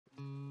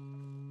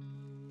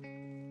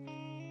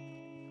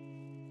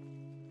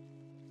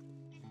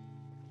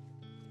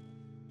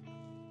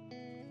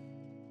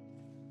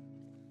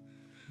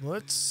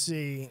Let's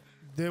see.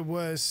 There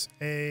was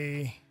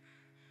a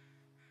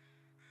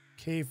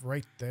cave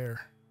right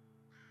there.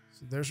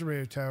 So there's a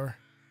radio tower.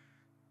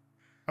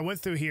 I went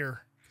through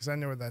here because I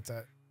know where that's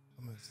at.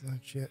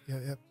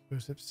 Yep.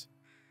 Rose hips.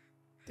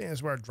 I think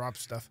that's where I drop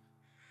stuff.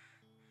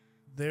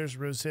 There's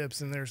rose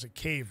hips and there's a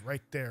cave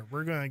right there.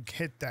 We're going to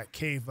hit that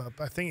cave up.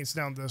 I think it's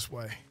down this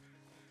way.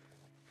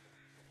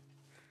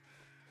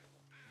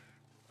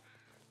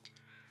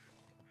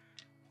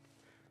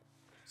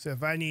 So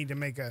if I need to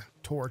make a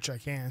torch, I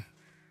can.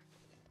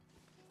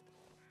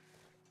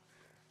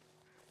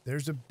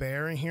 There's a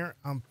bear in here.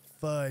 I'm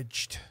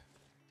fudged.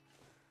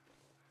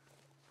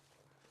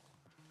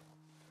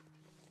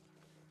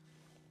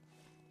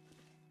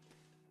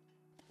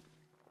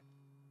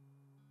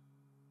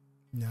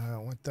 No, I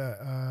don't want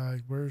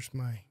that. Where's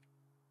my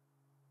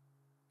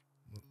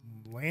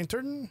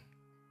lantern?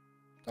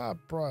 I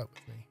brought it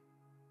with me.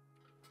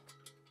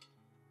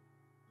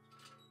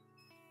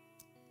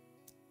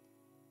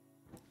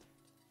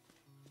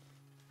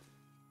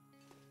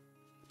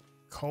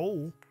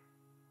 Coal.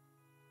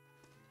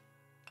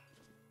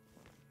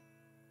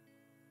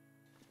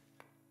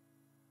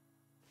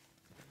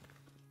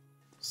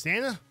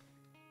 Santa?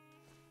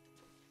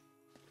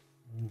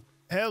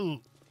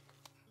 Hell.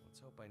 Let's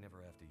hope I never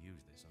have to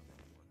use this on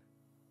anyone.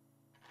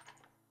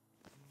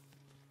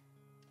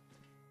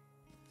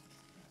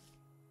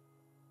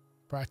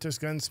 Practice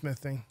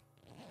gunsmithing.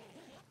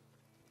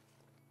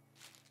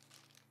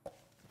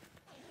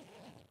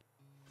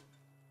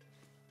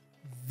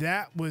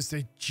 That was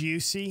the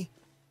juicy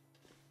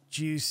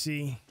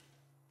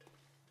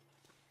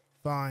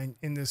find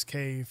in this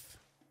cave.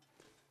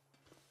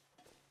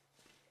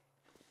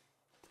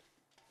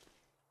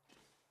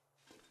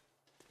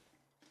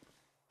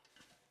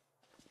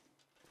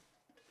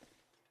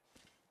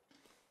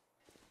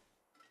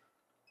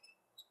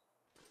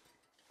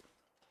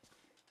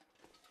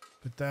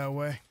 Put that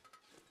away.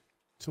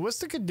 So what's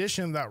the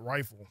condition of that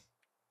rifle?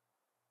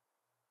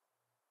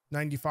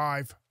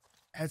 95.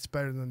 That's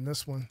better than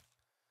this one.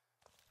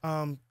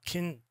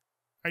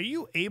 Are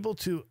you able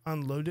to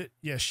unload it?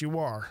 Yes, you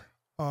are.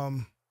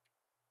 Unload.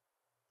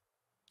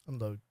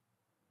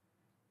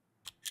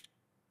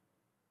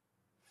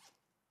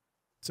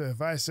 So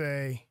if I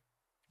say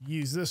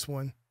use this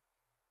one.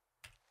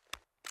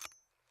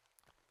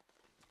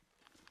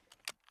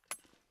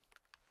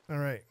 All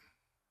right.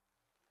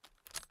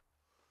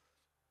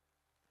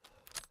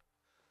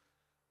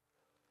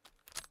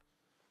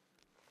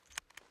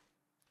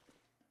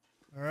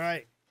 All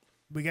right.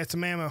 We got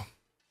some ammo.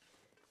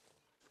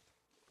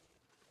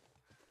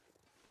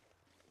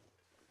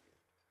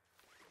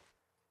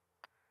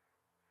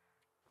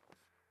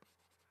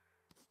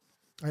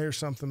 I hear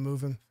something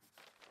moving.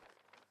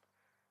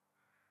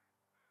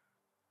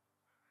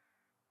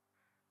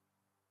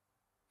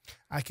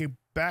 I could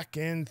back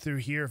in through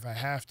here if I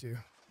have to.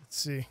 Let's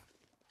see.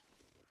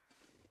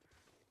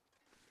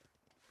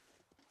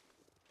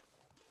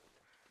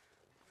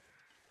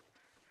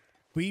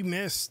 We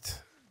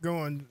missed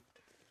going.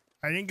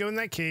 I didn't go in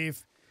that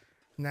cave,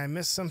 and I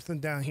missed something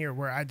down here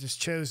where I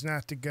just chose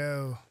not to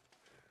go.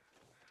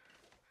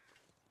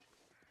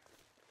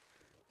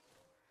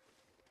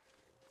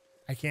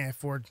 I can't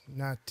afford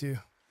not to.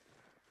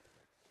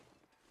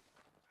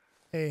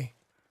 Hey.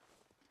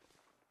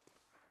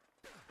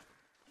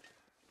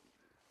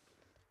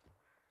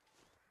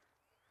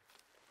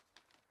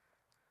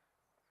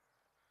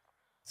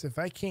 So if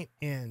I came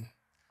in,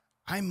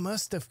 I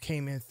must have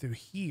came in through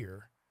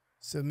here.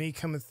 So me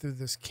coming through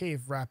this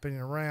cave, wrapping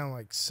around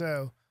like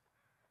so,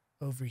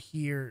 over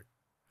here,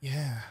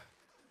 yeah.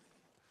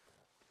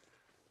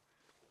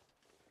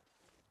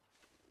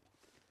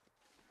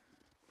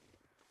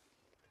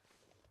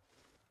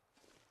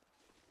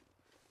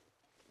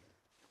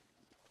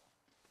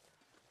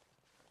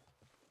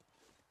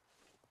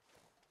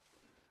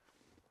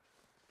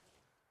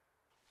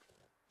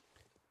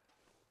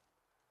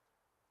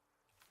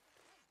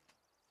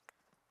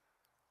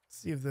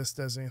 See if this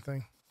does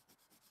anything.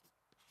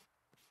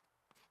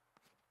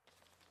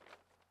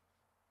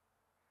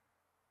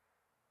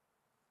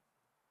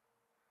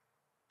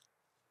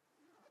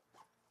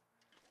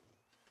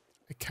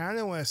 I kind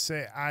of want to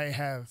say I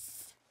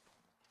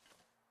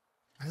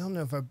don't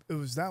know if it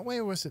was that way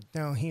or was it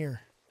down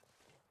here?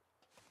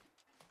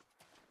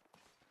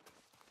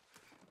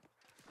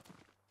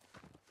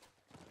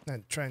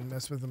 Not trying to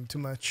mess with them too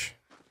much.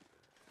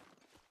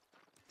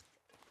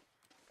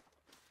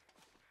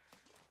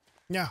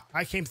 Yeah,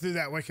 I came through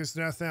that way because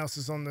nothing else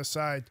is on this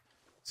side.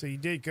 So you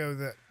did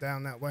go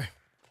down that way.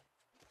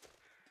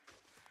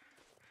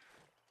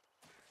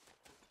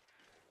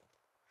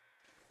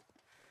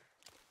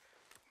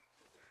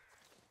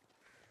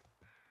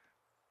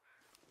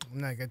 I'm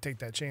not going to take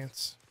that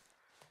chance.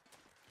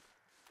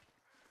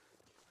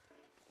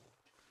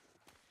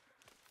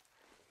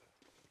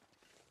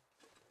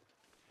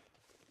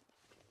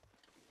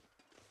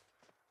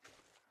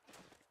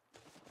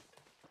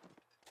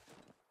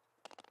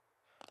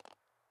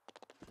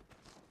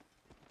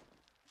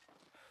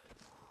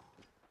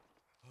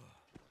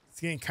 It's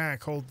getting kind of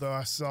cold though.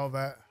 I saw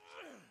that.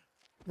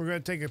 We're gonna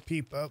take a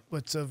peep up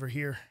what's over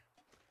here.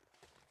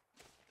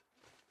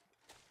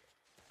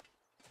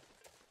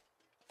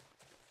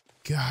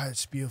 God,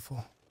 it's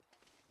beautiful.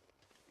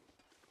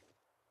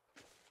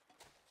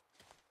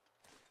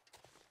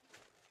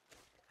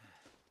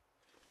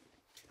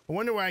 I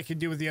wonder what I could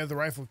do with the other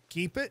rifle.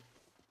 Keep it?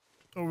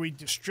 Or we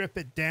just strip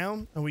it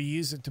down and we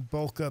use it to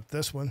bulk up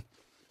this one.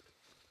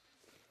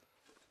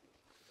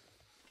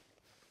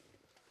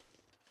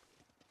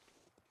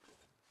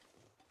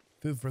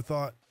 Food for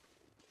thought.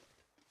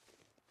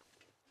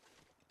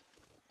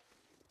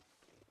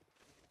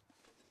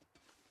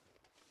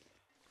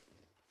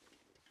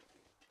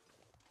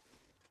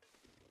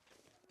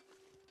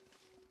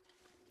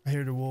 I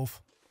hear the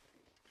wolf.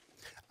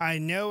 I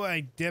know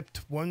I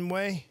dipped one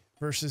way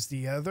versus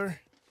the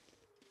other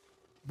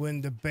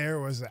when the bear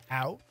was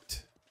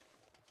out.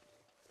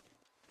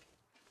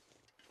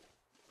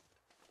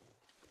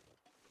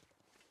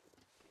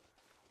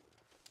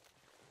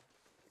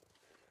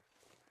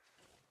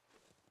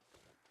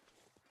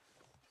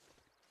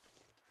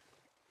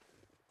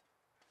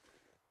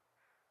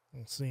 I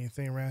don't see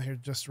anything around here,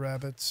 just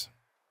rabbits.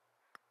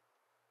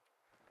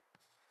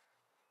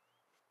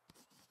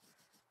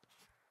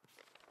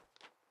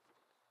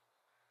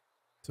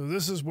 So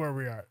this is where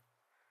we are.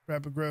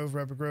 Rabbit Grove,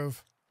 Rabbit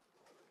Grove.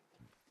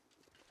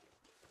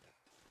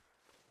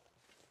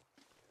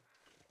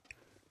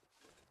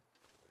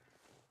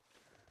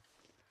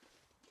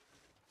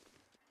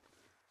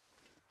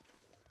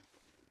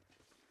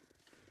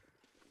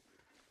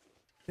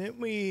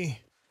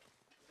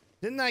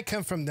 Didn't I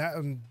come from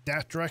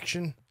that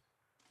direction?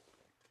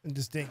 And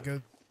just didn't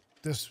go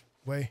this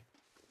way?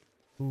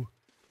 Ooh.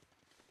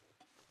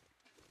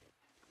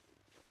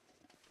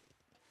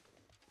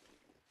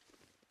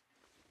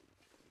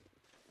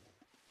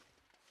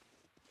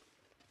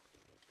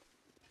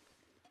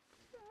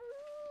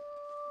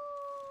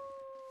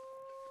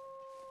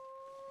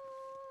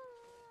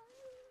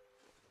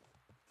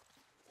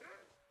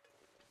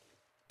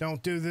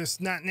 Don't do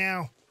this, not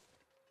now.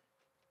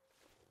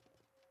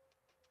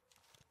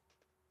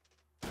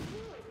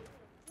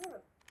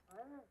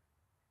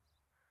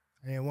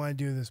 I didn't want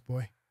to do this,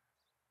 boy.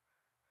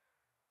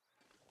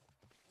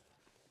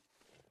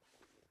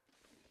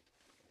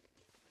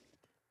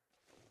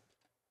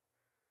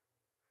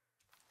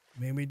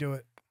 Made me do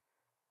it.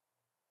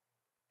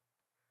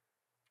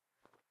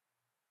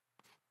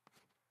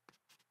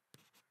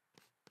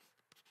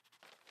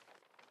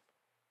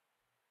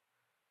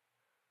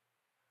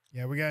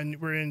 Yeah,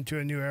 we're into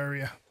a new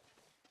area.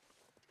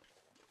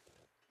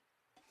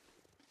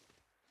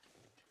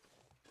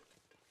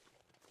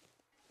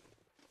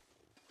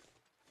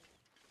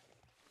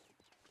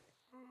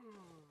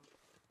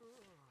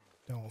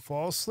 Don't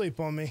fall asleep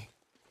on me.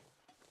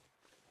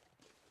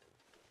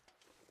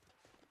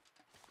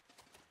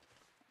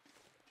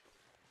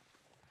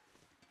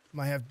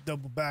 Might have to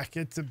double back.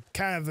 It's a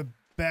kind of a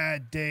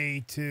bad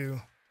day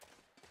too.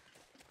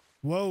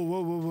 Whoa,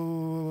 whoa, whoa, whoa,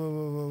 whoa,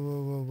 whoa,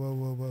 whoa, whoa, whoa,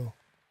 whoa, whoa.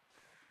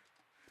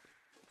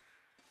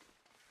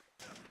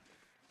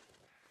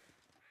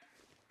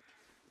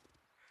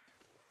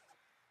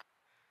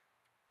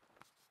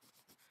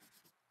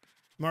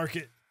 Mark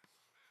it.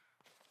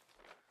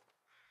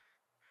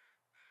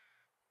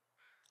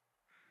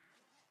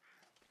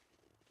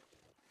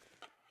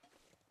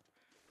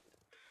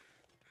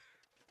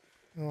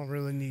 I don't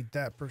really need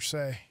that per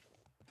se.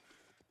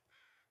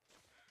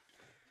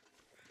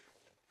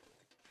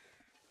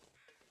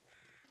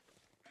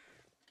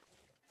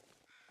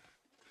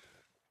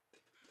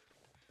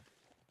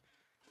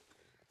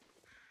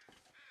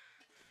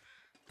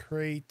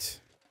 Crate.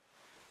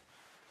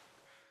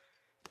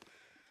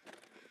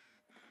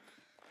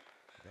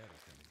 That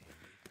is coming in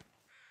handy.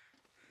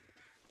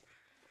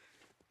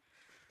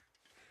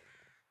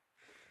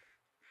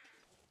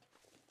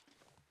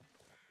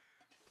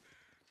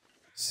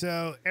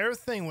 So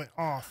everything went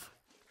off.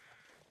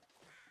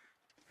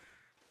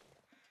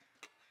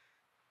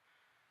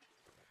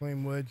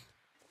 Flame wood.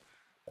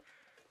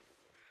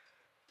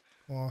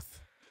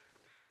 Off.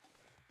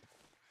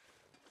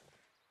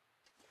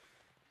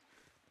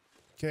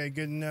 Okay,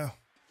 good to know.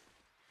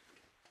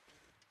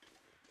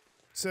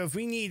 So if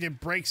we need to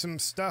break some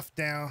stuff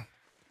down,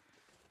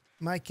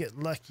 might get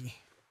lucky.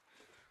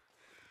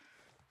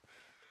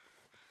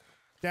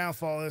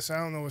 Downfall of this, I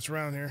don't know what's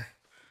around here.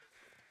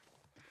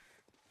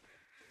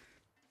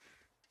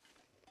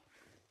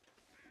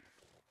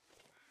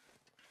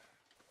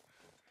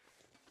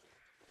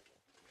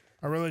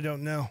 I really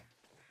don't know.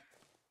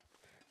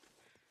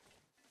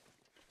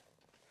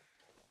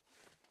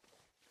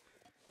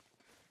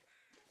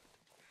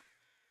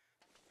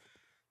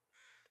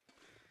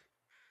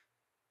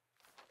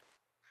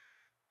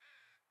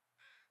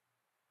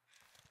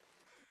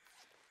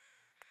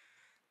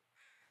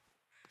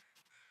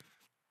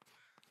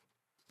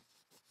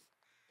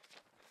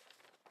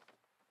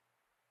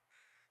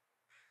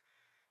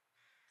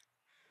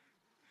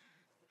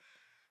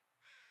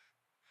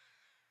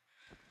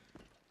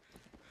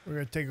 We're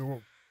gonna take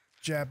a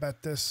jab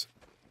at this.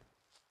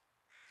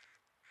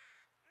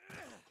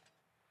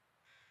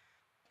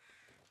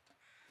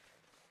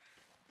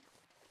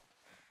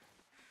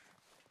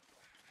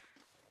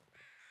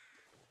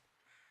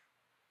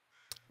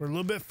 We're a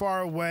little bit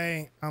far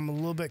away. I'm a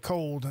little bit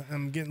cold.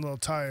 I'm getting a little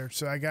tired,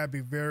 so I gotta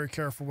be very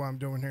careful what I'm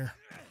doing here.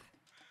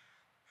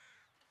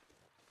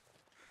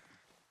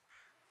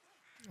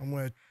 I'm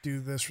gonna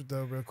do this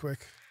though real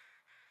quick.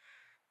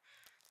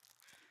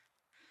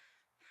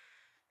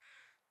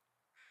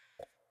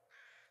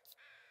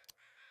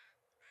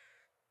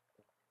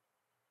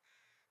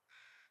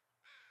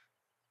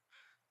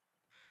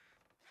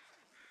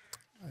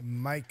 I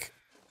might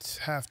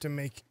have to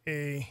make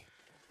a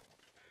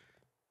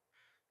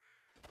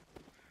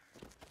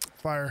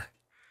fire.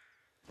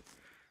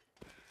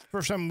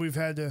 First time we've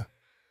had to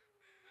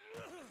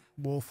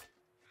wolf.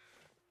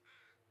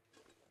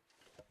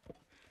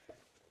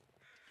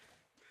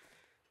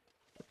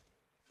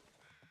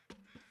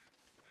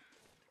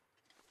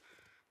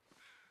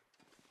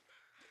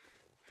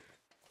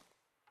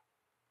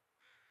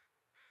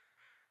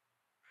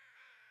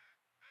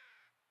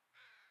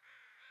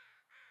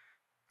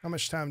 How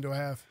much time do I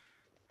have?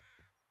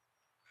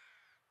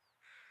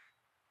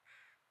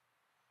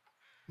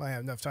 Might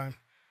have enough time.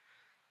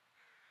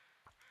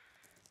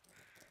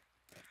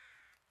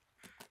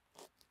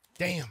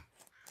 Damn.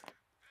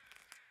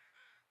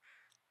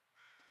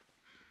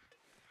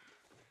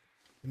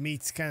 The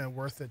meat's kind of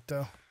worth it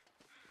though.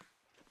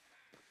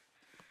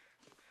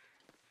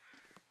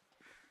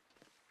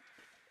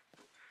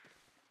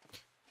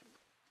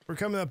 We're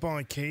coming up on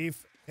a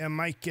cave. I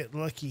might get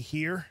lucky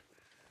here.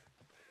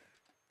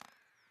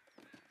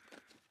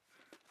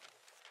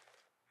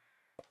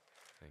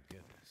 Thank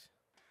goodness.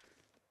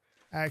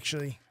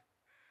 Actually.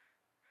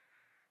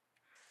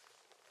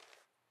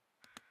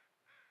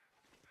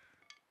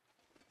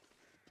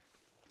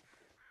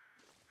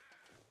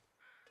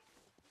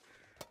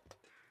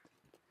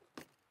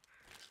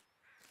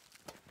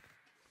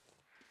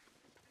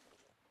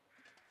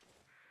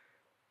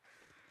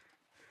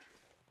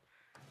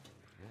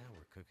 Now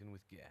we're cooking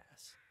with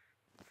gas.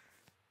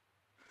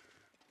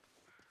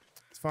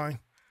 It's fine.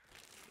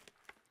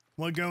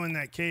 We'll go in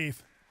that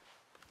cave.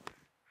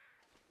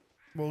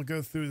 We'll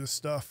go through the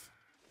stuff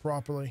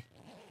properly.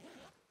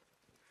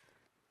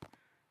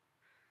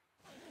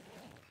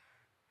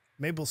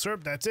 Maple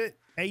syrup, that's it.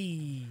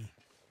 Hey.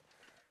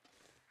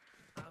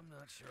 I'm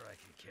not sure I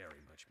can carry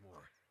much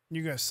more.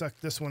 You gotta suck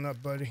this one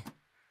up, buddy.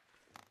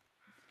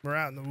 We're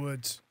out in the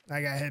woods.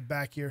 I gotta head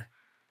back here.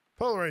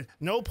 Polaroid.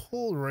 No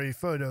Polaroid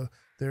photo.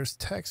 There's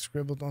text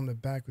scribbled on the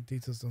back with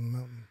details of the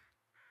mountain.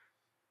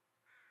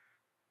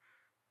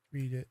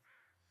 Read it.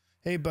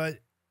 Hey, bud.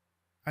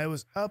 I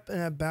was up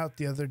and about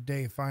the other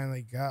day.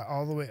 Finally got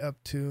all the way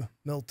up to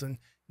Milton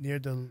near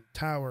the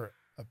tower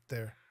up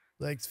there.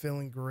 Legs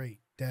feeling great,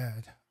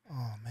 Dad.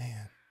 Oh,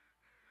 man.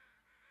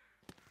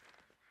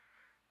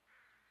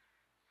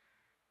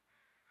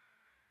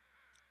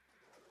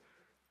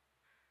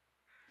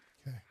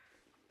 Okay.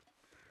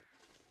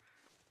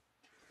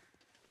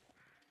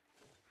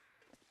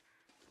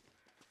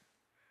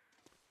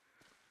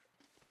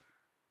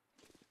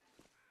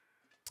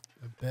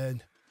 A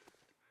bed.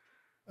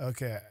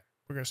 Okay.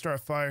 We're going to start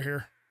a fire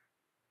here.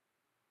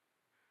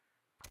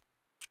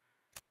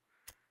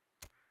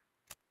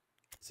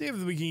 See if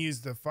we can use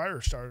the fire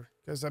starter.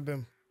 Because I've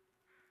been...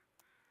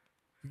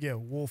 If we get a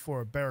wolf or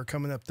a bear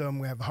coming up, though, I'm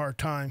going to have a hard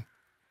time.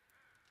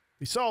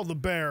 We saw the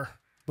bear,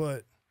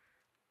 but...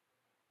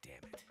 Damn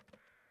it.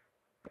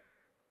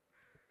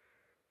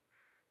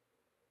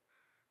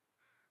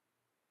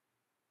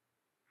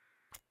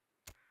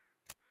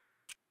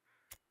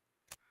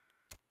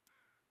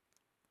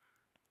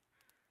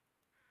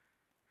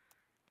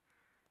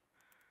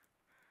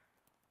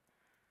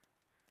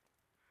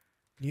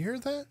 You hear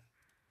that?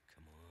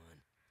 Come on.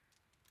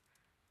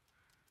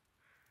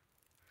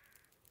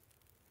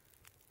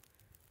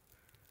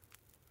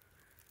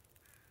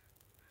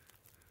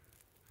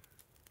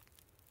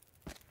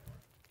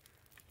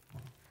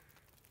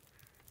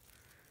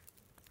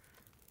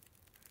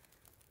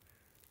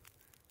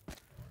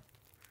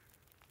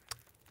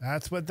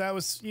 That's what that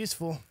was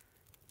useful.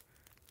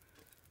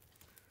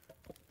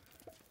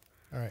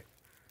 All right.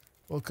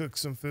 We'll cook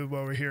some food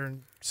while we're here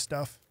and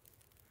stuff.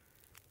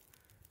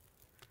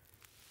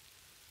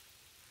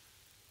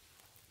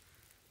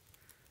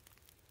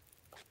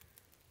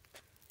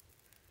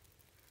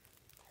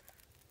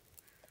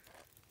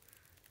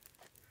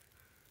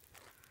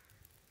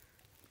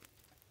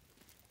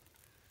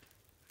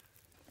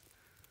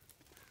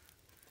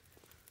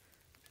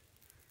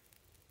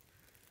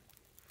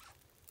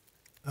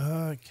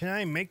 Can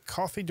I make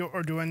coffee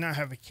or do I not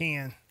have a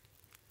can?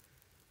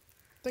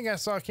 I think I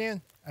saw a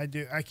can. I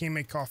do. I can't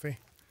make coffee.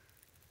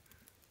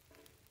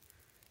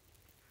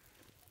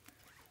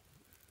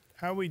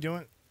 How are we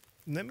doing?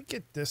 Let me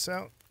get this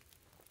out.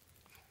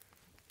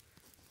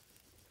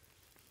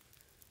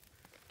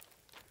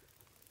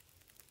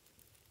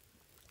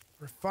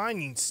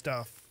 Refining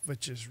stuff,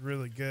 which is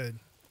really good.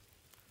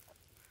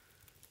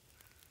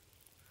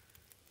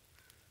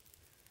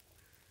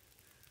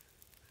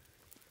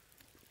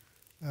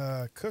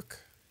 Cook.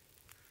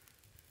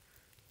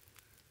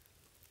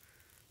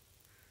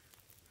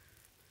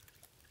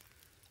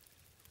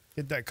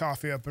 Get that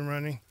coffee up and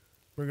running.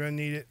 We're gonna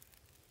need it.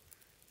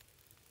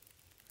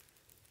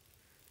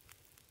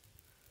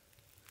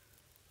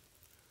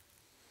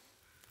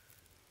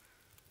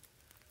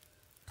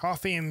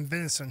 Coffee and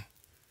venison.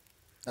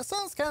 That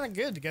sounds kind of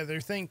good together. I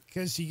think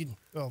because you can,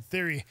 well, in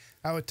theory,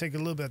 I would take a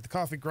little bit of the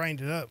coffee,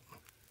 grind it up,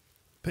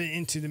 put it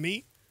into the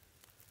meat.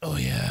 Oh,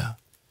 yeah.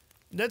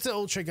 That's an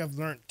old trick I've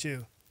learned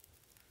too.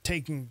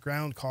 Taking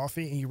ground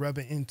coffee and you rub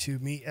it into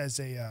meat as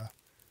a,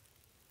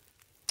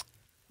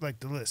 like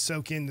to let it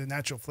soak in the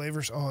natural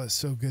flavors. Oh, it's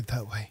so good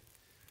that way.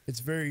 It's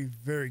very,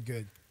 very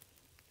good.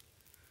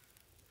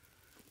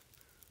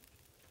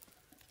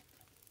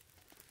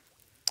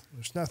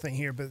 There's nothing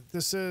here, but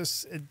this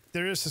is,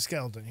 there is a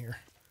skeleton here.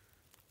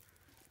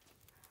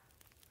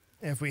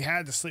 And if we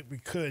had to sleep, we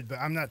could, but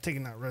I'm not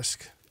taking that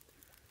risk.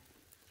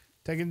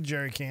 Taking the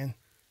jerry can.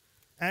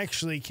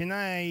 Actually, can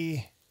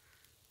I...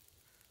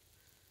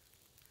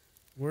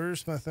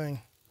 Where's my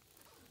thing?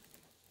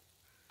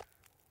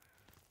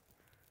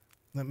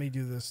 Let me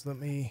do this. Let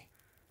me...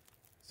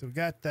 So we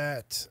got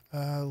that.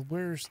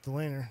 Where's the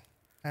lantern?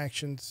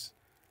 Actions.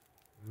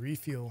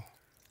 Refuel.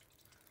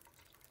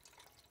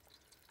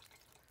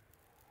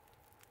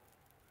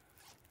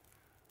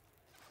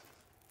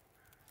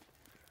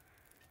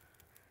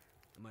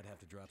 I might have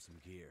to drop some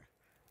gear.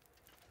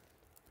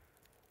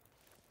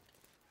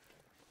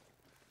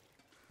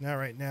 Not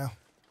right now.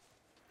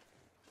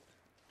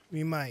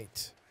 We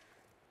might.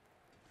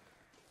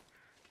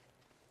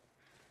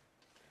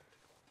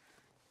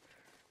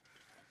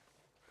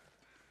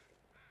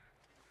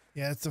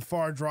 Yeah, it's a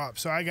far drop,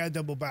 so I gotta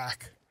double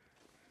back.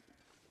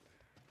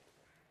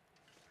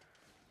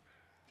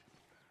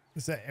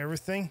 Is that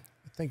everything?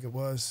 I think it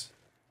was.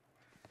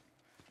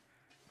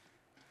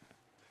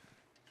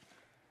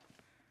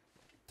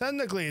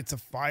 Technically, it's a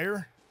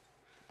fire.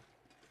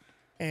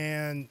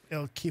 And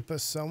it'll keep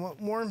us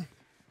somewhat warm.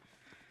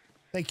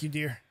 Thank you,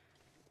 dear.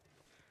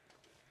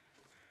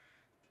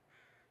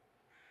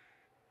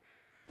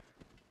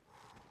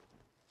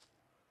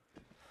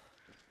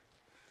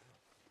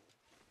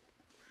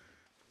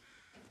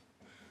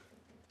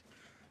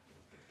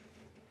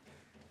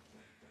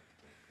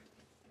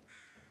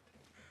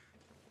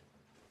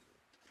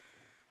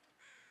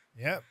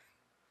 Yep.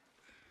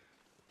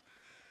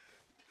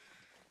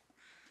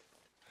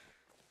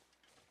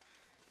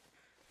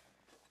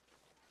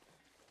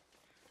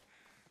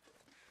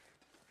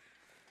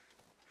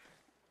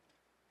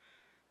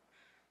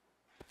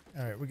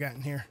 All right, we got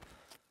in here.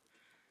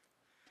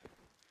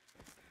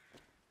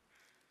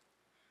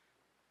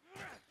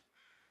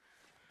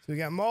 So we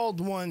got mauled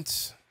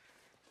once.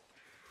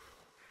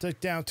 Took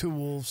down 2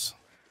 wolves.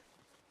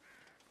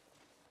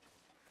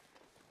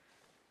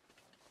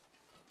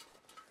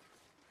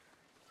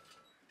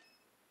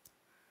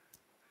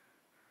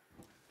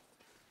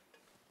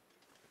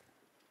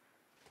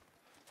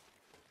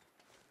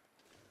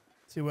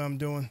 See what I'm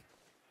doing.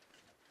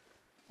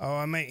 Oh,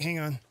 I might, hang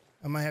on.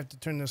 I might have to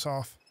turn this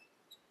off.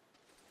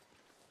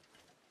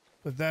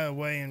 Put that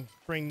away and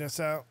bring this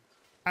out.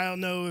 I don't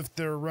know if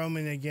they're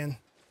roaming again.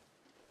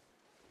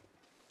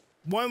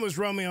 One was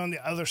roaming on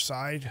the other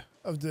side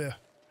of the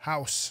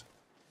house.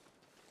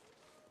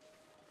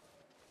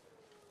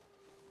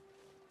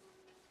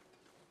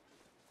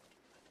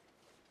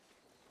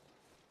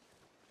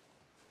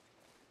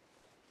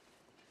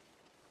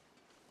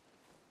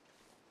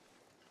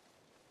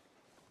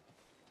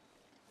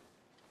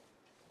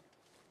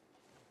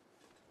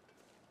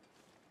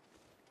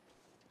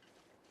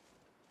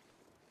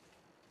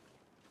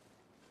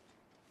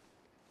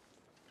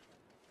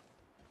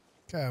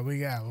 God, we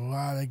got a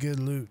lot of good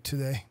loot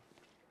today.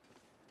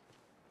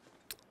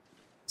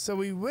 So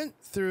we went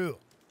through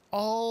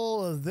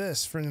all of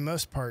this for the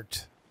most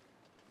part.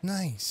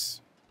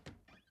 Nice.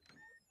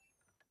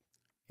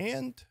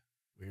 And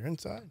we're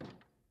inside.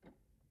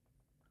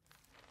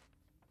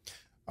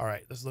 All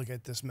right, let's look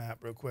at this map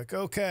real quick.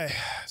 Okay,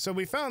 so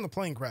we found the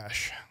plane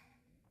crash.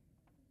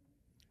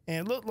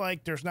 And it looked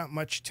like there's not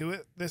much to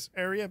it, this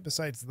area,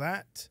 besides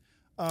that.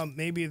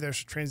 Maybe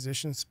there's a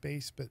transition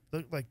space, but it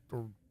looked like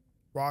the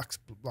rocks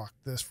block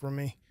this for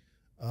me.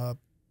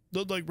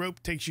 Looked like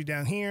rope takes you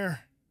down here.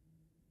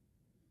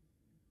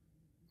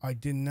 I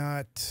did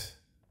not.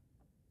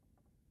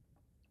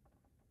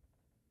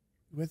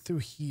 Went through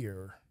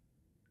here.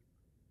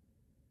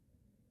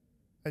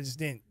 I just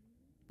didn't.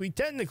 We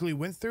technically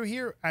went through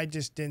here. I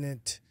just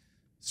didn't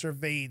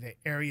survey the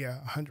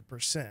area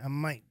 100%. I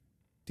might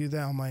do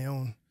that on my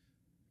own.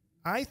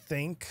 I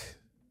think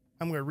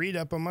I'm going to read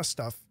up on my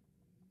stuff.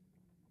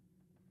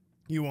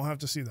 You won't have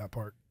to see that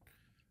part.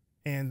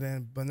 And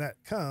then when that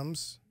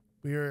comes,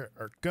 we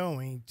are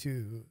going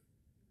to,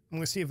 I'm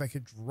going to see if I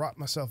could drop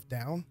myself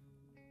down.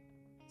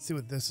 See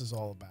what this is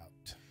all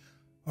about.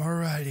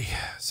 Alrighty.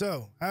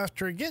 So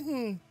after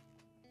getting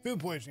food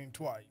poisoning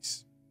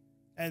twice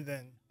and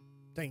then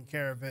taking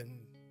care of it and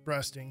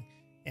resting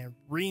and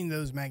reading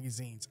those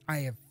magazines,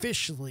 I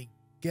officially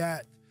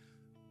got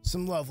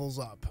some levels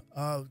up.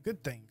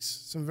 Good things.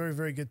 Some very,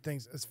 very good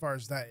things as far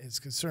as that is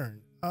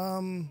concerned.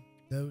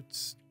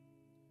 Notes.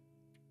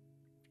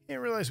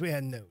 Didn't realize we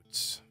had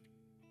notes.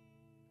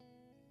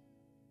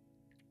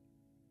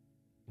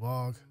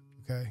 Log.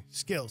 Okay.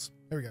 Skills.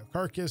 There we go.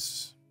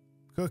 Carcass.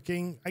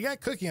 Cooking. I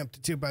got cooking up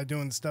to 2 by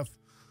doing the stuff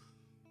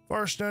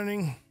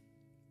Firestoning.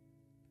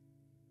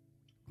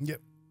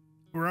 Yep.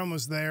 We're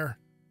almost there.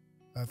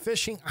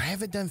 Fishing. I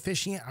haven't done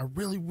fishing yet. I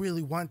really,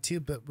 really want to,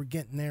 but we're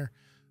getting there.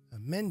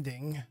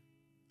 Mending.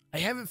 I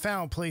haven't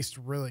found a place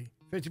to really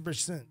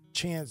 50%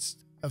 chance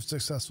of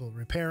successful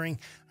repairing.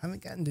 I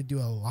haven't gotten to do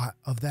a lot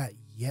of that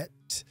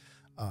yet.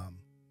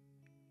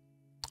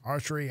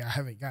 Archery. I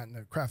haven't gotten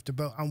to craft a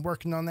bow. I'm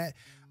working on that.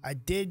 I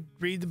did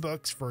read the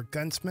books for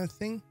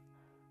gunsmithing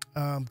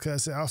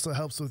because it also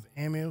helps with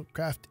ammo.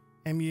 Craft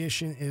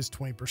ammunition is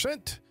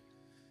 20%.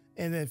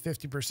 And then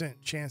 50%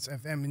 chance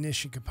of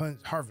ammunition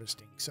component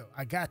harvesting. So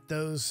I got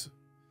those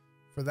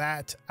for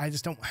that. I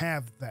just don't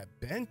have that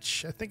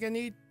bench I think I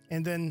need.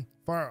 And then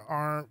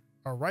firearm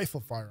or rifle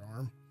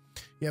firearm.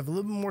 You have a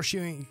little bit more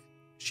shooting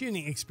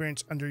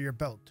experience under your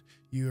belt.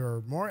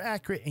 You're more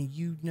accurate and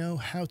you know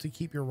how to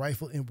keep your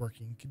rifle in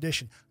working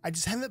condition. I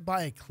just haven't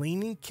bought a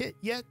cleaning kit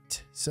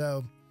yet.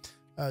 So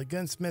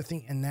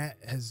gunsmithing and that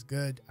is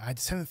good. I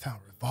just haven't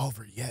found a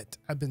revolver yet.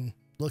 I've been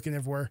looking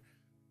everywhere.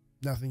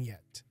 Nothing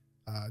yet.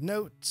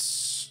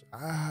 Notes,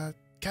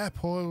 got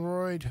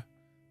Polaroid,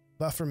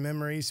 buffer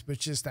memories,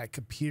 which is that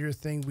computer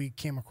thing we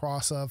came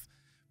across of.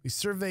 We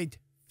surveyed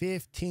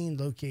 15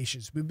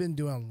 locations. We've been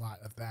doing a lot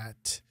of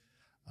that.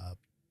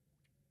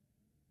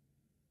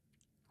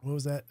 What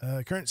was that?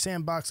 Current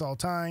sandbox all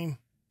time.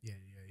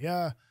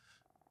 Yeah.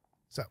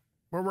 So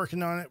we're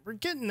working on it. We're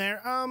getting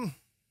there.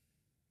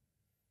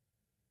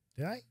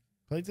 Did I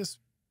play this?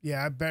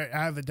 Yeah, I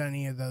haven't done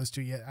any of those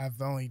two yet.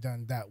 I've only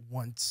done that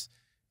once,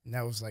 and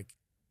that was like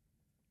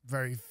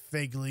very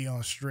vaguely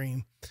on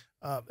stream.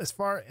 As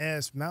far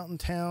as Mountain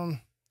Town,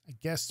 I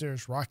guess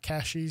there's rock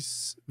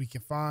caches we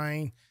can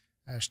find.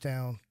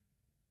 Ashtown,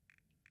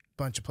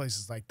 bunch of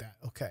places like that.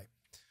 Okay,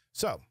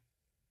 so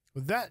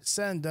with that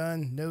said and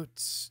done,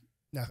 notes,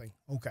 nothing.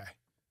 Okay,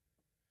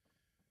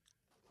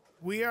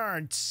 we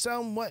are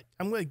somewhat.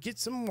 I'm going to get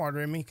some water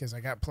in me because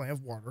I got plenty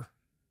of water,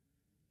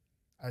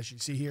 as you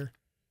see here.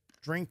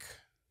 Drink.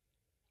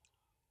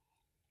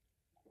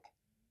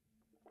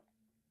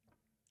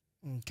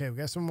 Okay, we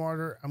got some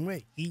water. I'm going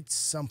to eat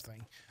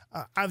something.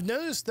 I've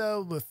noticed,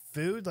 though, with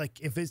food, like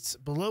if it's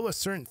below a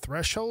certain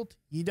threshold,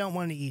 you don't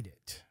want to eat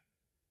it.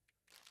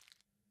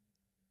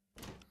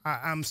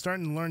 I'm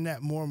starting to learn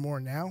that more and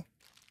more now.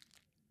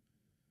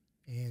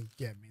 And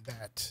get me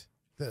that.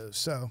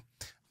 So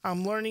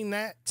I'm learning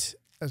that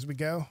as we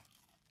go.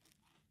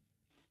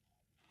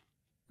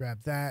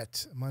 Grab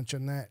that, munch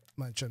on that,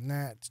 munch on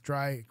that. It's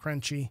dry,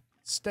 crunchy,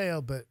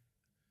 stale, but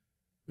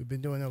we've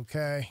been doing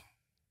okay.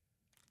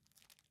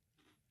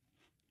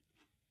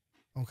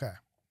 Okay.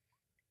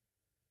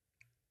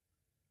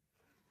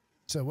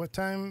 So what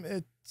time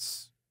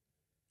it's...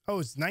 Oh,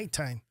 it's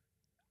nighttime.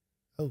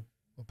 Oh,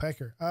 well,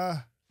 Pecker.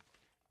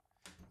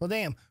 Well,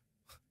 damn.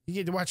 You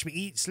get to watch me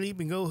eat, sleep,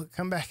 and go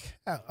come back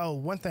out. Oh,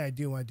 one thing I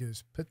do want to do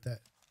is put that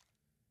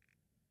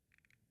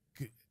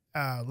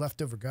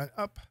leftover gun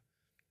up.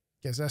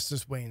 Because that's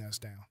just weighing us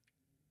down.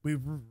 We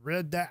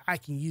read that. I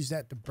can use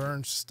that to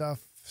burn stuff.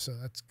 So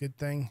that's a good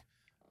thing.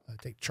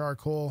 Take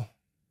charcoal.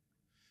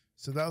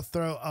 So that'll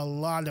throw a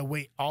lot of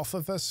weight off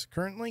of us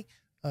currently.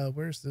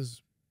 Where's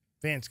this?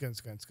 Vance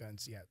guns.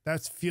 Yeah,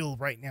 that's fuel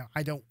right now.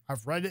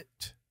 I've read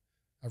it.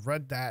 I've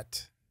read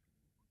that.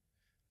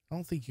 I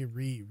don't think you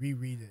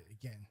reread it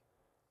again.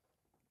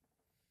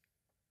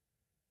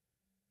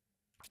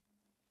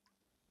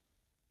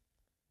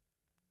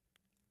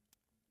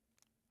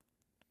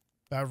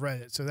 But I've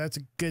read it. So that's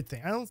a good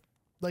thing.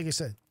 Like I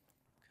said,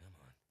 Come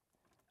on.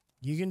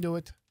 You can do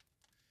it.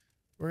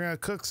 We're going to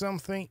cook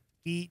something,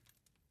 eat,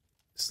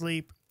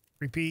 sleep,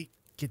 repeat,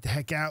 get the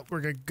heck out. We're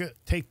going to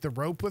take the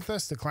rope with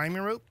us, the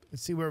climbing rope, and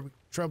see where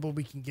trouble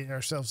we can get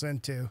ourselves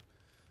into.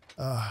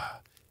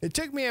 It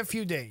took me a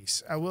few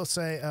days. I will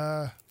say,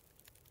 I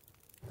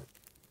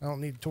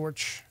don't need a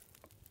torch.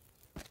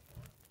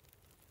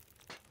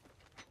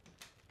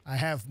 I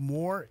have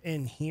more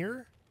in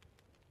here.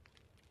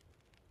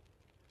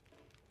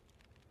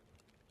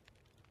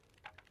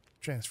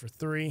 Transfer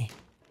 3.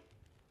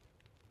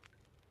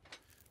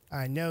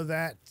 I know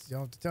that. You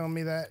don't have to tell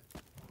me that.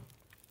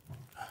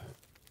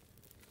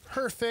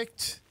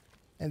 Perfect.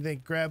 And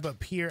then grab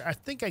up here. I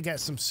think I got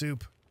some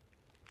soup.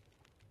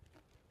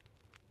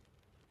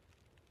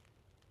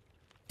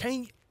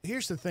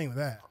 Here's the thing with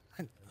that.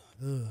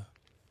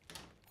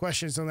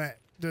 Questions on that.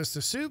 Does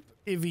the soup,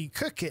 if you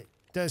cook it,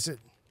 does it...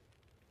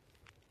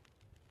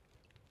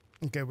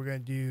 Okay, we're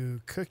going to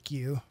do cook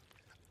you.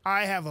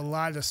 I have a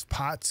lot of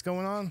pots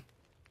going on.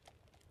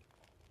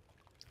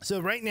 So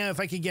right now, if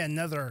I could get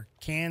another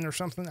can or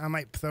something, I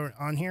might throw it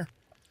on here.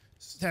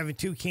 Just having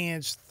 2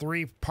 cans,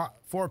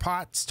 4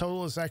 pots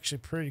total is actually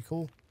pretty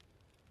cool.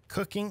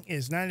 Cooking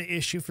is not an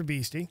issue for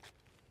Beastie.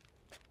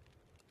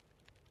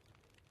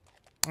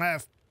 I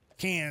have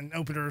can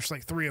openers,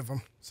 like 3 of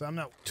them, so I'm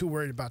not too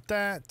worried about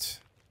that.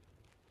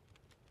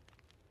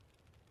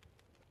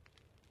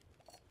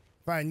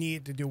 If I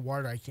need to do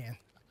water, I can.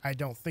 I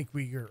don't think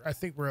I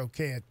think we're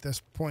okay at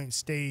this point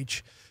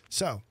stage.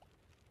 So,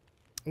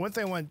 one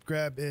thing I want to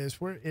grab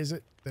is, where is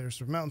it? There's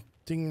a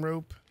mounting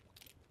rope.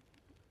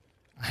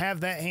 I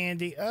have that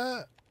handy.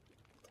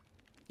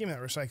 Give me that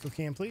recycle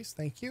can, please.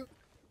 Thank you.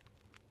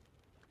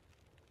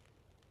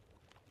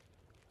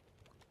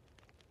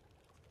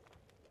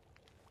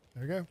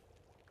 There we go.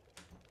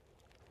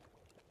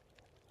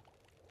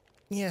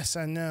 Yes,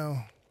 I know.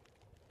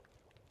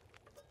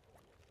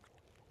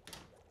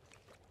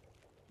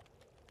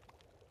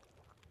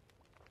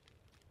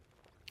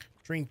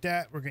 Drink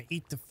that. We're going to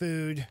eat the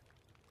food.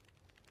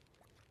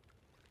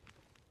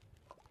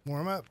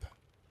 Warm up.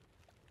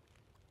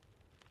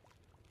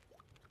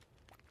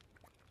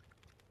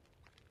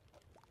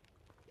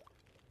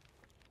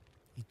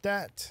 Eat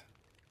that.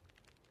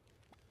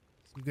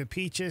 Some good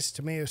peaches,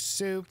 tomato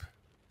soup.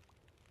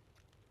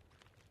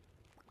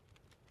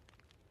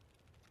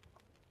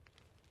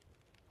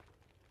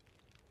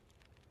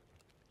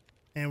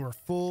 And we're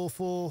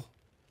full.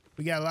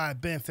 We got a lot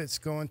of benefits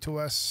going to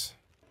us.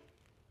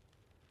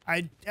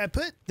 I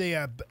put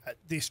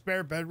the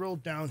spare bedroll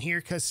down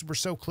here because we're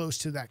so close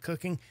to that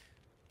cooking.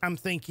 I'm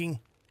thinking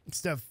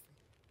instead of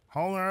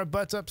hauling our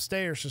butts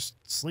upstairs, just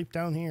sleep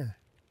down here.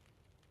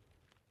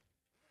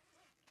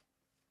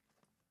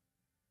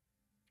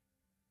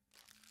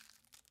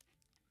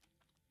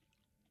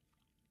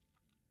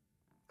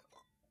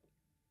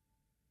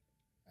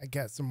 I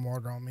got some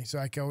water on me, so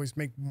I can always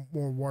make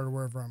more water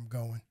wherever I'm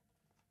going.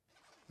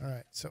 All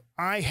right, so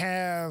I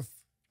have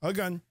a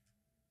gun,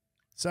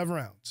 7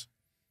 rounds.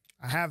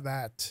 I have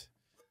that.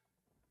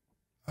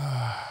 Do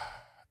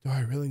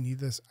I really need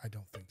this? I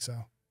don't think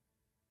so.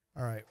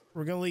 All right,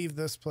 we're going to leave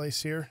this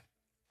place here.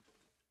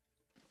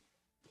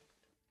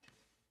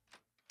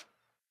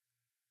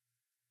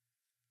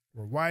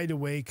 We're wide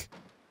awake.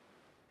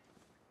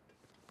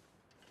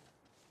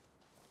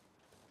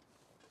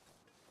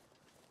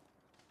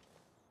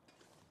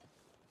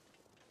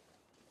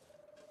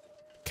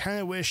 Kind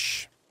of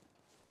wish...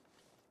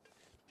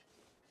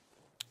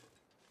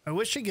 I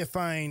wish I could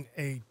find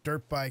a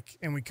dirt bike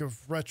and we could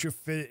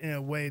retrofit it in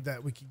a way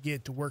that we could get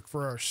it to work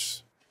for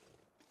us.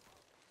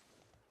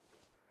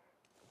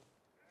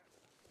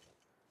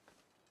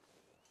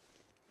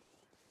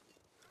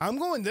 I'm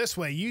going this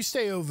way. You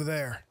stay over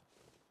there.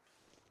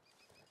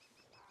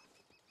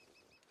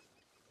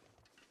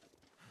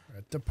 We're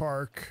at the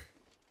park.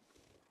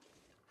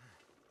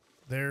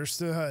 There's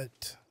the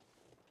hut.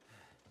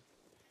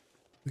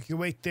 We can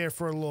wait there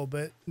for a little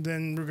bit.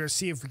 Then we're going to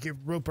see if we can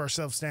rope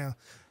ourselves down.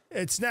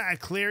 It's not a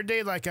clear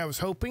day like I was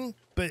hoping,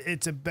 but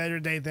it's a better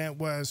day than it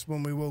was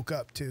when we woke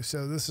up to.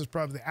 So this is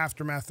probably the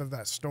aftermath of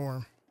that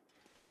storm.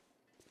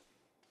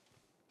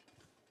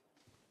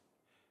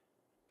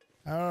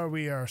 How are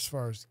we as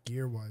far as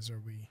gear-wise?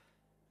 Are we...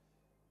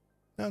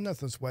 No,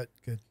 nothing's wet.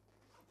 Good.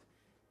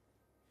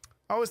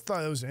 I always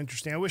thought it was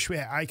interesting. I wish we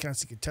had icons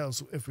that could tell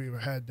us if we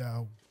had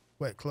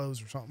wet clothes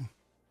or something.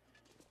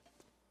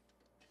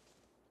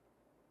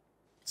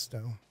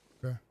 Stone.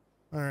 Okay.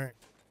 All right.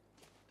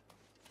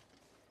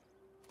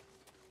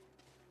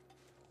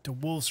 The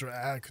wolves are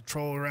out of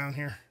control around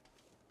here.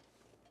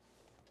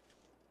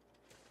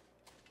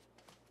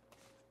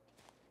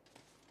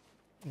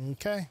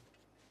 Okay.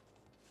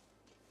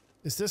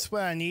 Is this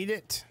what I need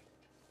it?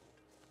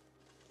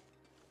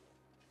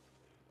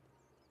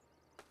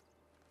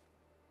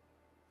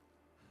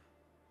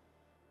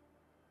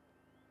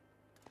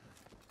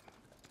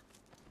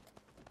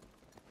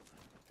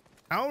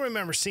 I don't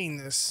remember seeing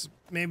this.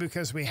 Maybe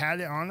because we had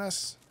it on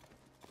us?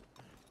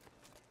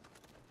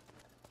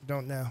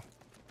 Don't know.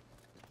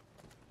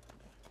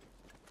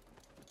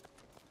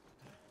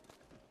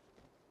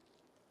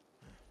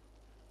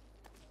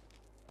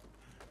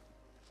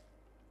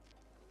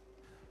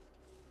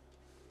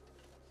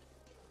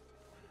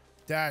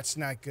 That's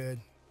not good.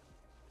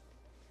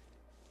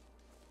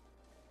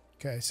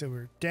 Okay, so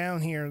we're down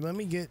here. Let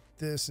me get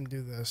this and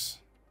do this.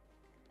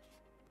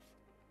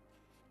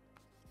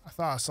 I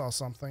thought I saw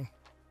something.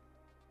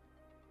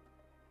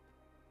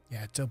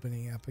 Yeah, it's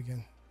opening up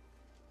again.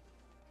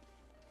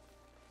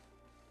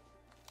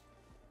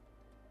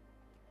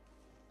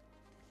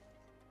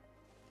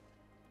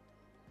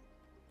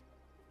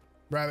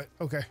 Rabbit,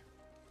 okay.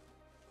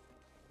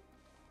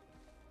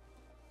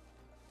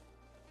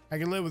 I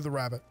can live with the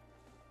rabbit.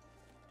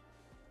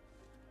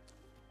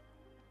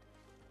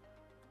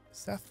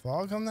 Is that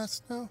fog on that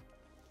snow?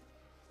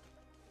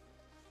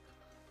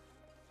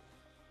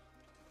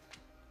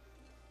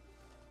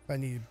 If I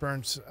need to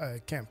burn a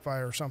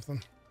campfire or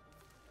something.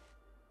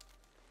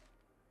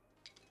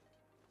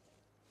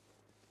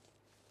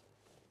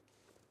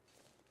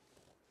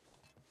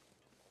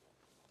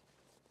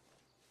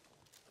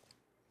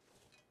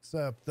 What's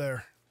up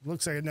there?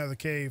 Looks like another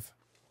cave.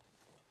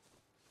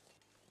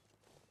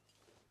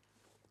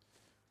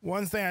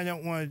 One thing I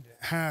don't want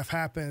to have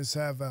happen is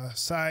have a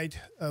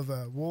side of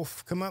a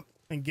wolf come up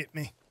and get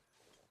me.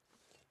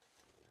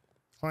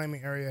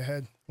 Climbing area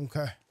ahead.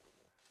 Okay.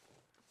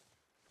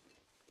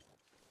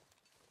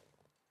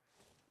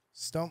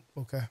 Stump.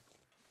 Okay.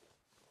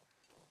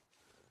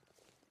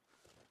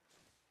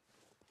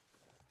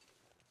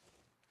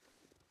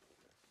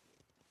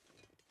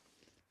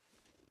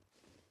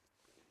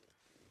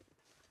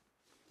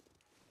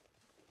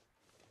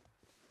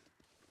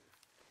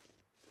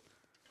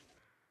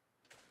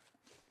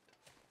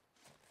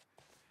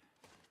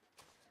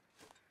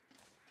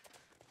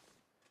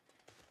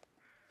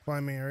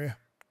 climbing area.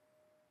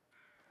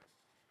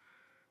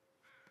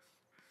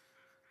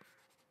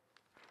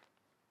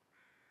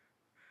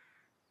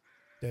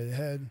 Dead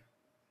ahead.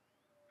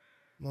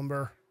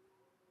 Lumber.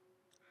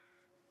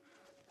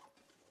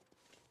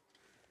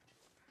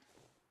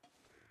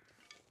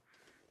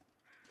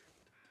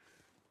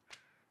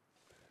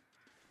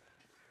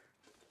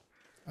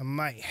 I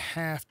might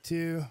have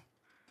to.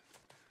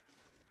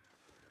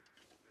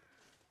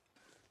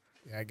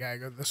 Yeah, I gotta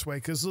go this way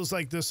because it looks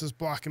like this is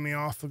blocking me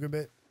off a good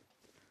bit.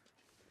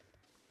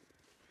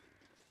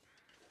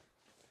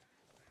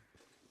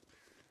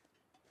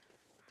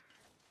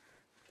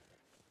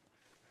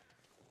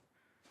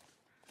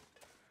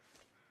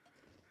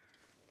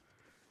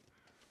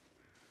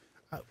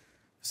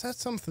 Is that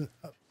something?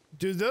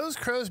 Do those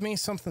crows mean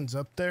something's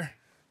up there?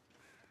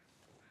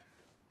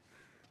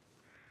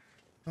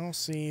 I don't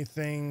see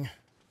anything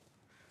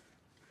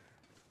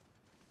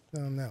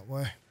down that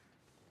way.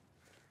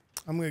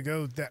 I'm gonna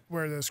go that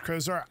where those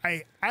crows are.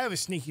 I have a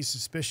sneaky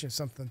suspicion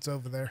something's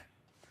over there.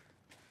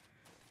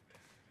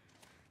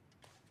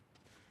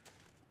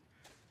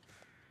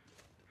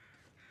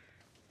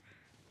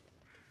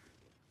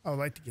 I would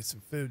like to get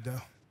some food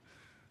though.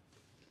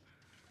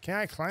 Can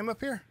I climb up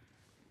here?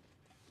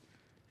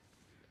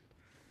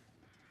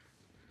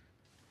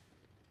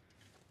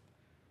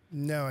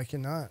 No, I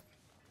cannot.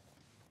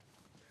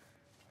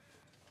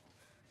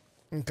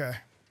 Okay.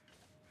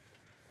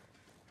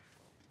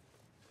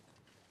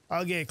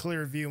 I'll get a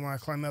clear view when I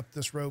climb up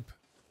this rope.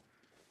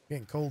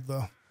 Getting cold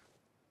though.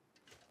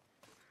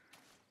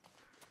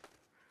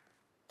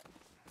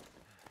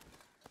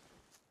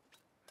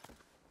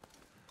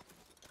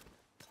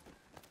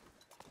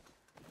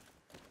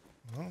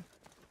 Well,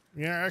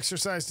 you're gonna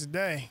exercise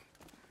today.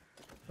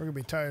 We're gonna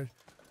be tired.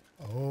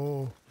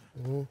 Oh.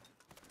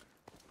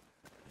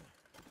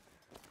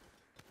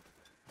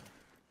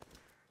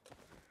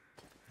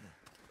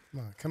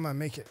 Come on,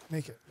 make it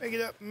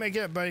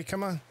up, buddy,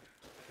 come on.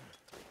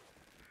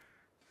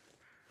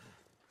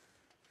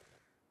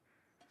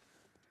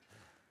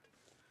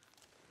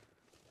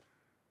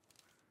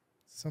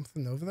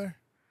 Something over there?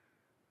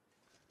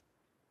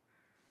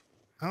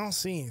 I don't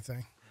see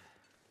anything.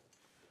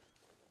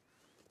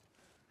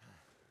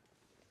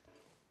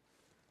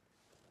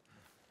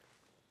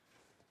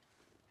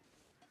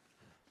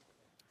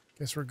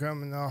 Guess we're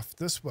coming off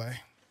this way.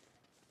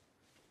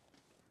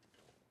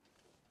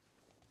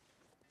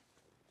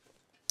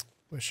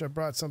 Wish I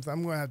brought something.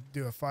 I'm going to have to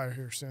do a fire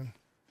here soon.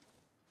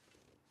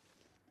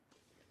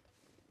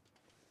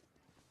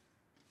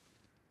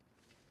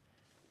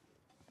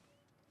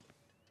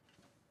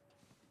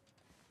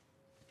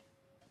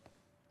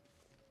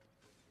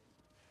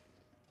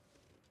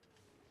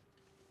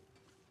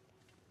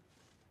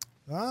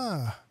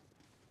 Ah.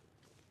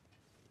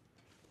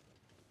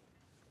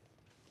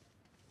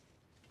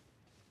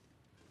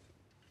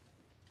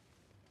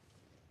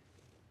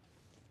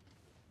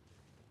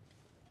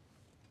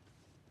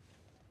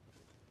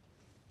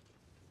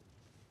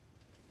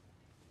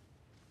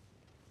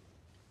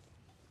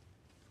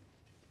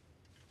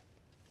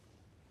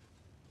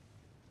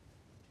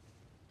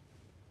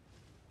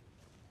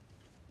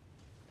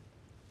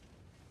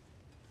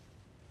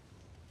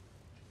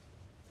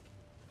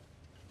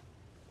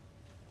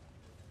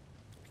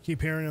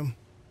 Keep hearing them.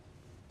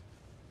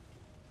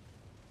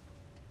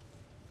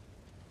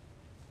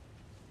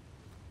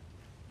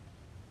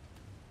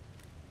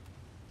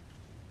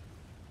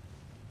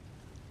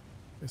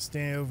 Let's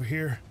stand over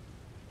here.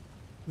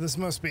 This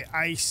must be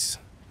ice.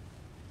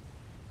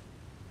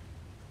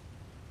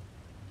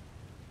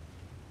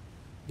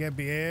 You gotta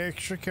be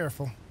extra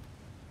careful.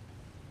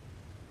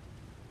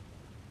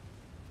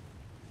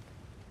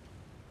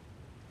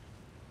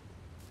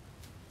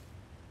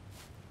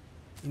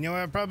 You know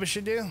what I probably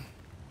should do?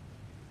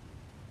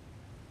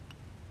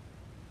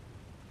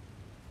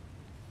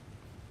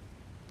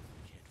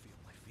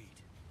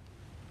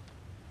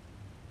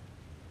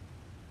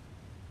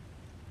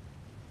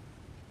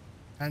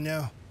 I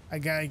know. I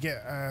gotta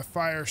get a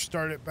fire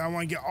started, but I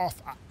want to get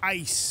off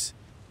ice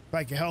if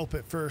I can help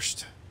it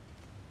first.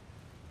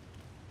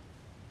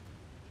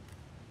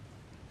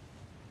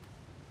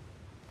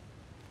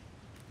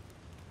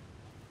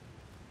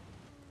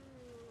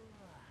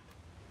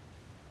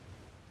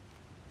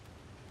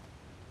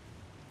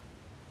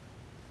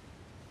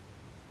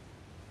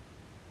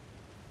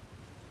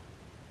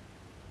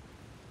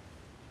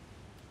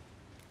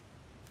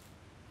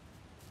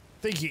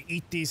 I think you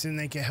eat these and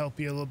they can help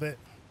you a little bit.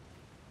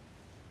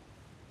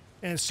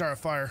 And start a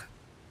fire.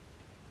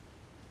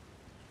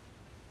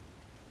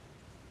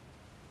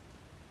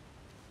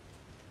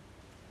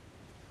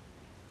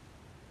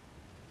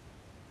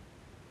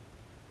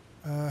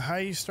 How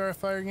do you start a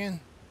fire again?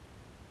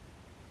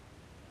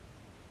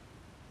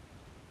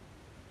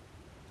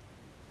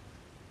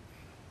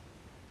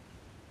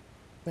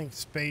 I think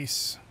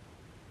space.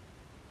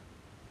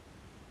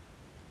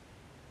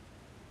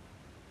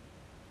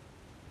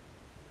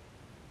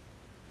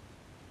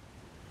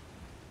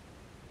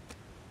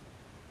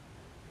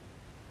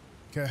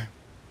 Okay.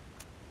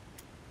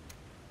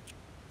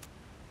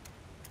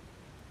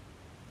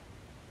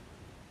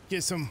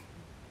 get some.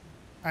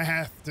 I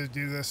have to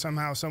do this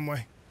somehow, some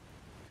way.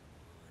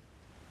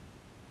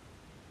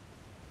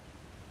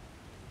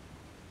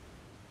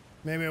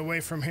 Maybe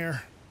away from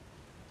here.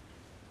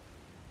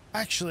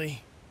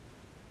 Actually,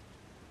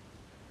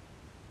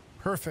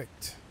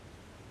 perfect.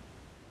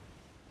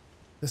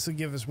 This will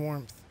give us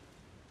warmth.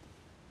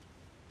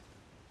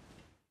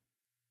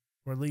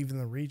 We're leaving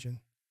the region.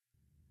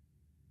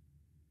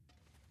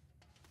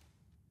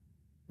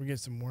 We'll get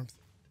some warmth.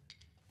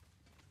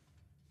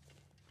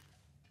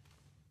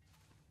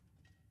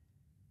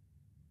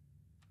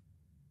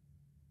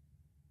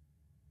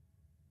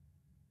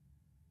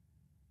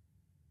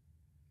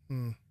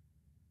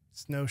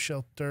 Snow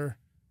shelter,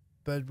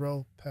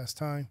 bedroll,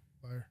 pastime,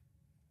 fire.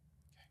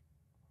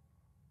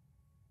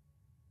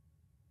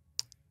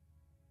 Okay.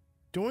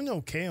 Doing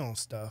okay on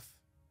stuff.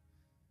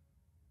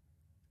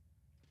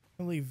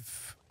 I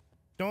believe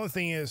the only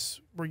thing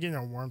is we're getting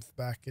our warmth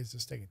back. It's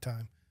just taking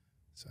time.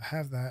 So I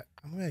have that.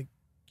 I'm gonna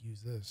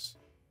use this.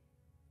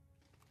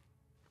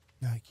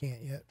 No, I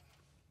can't yet.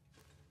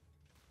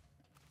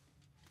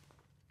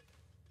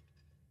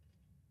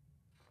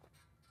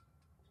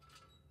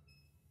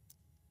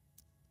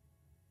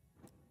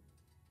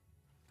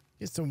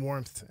 Get some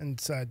warmth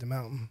inside the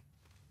mountain.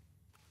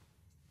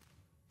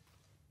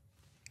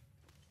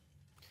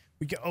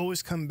 We can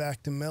always come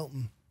back to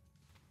Melton.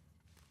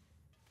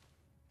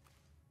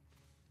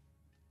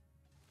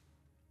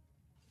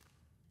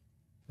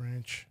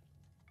 Branch.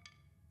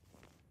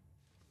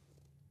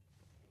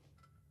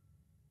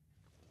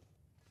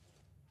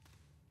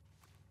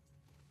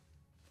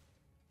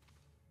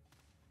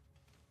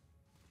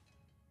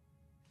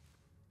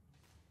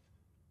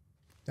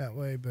 That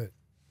way, but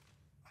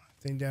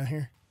thing down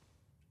here?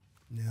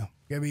 No.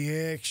 Gotta be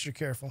extra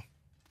careful.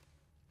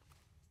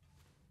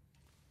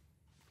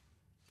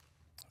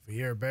 If we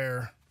hear a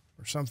bear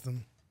or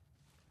something,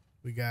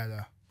 we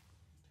gotta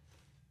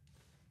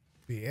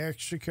be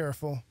extra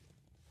careful.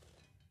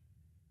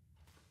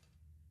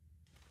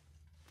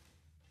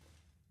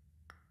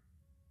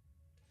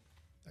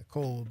 That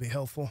coal will be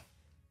helpful.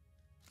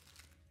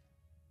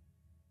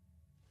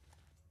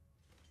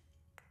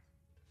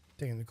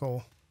 Taking the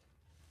coal.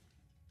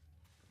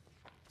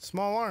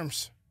 Small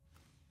arms.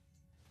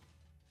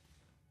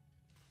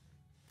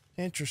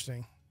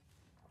 Interesting.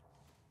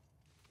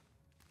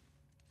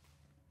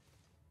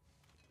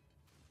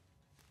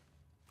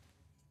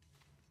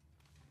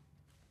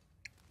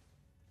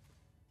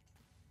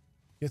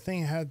 Good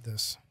thing I had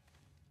this.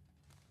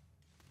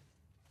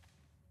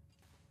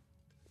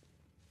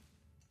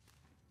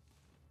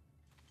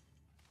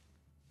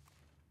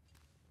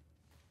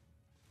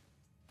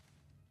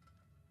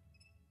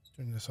 Let's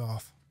turn this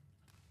off.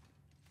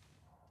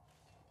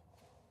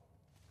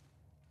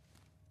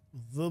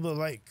 A little bit of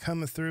light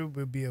coming through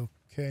would be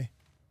okay.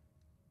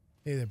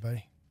 Hey there,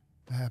 buddy.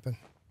 What happened?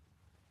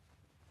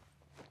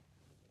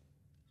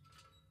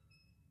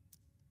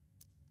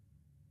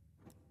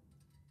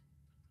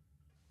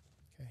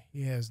 Okay,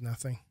 he has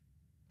nothing.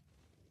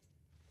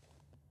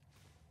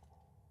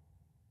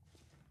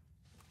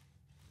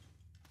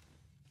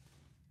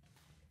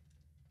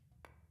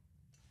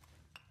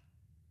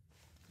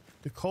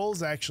 The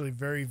coal's actually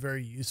very,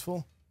 very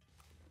useful.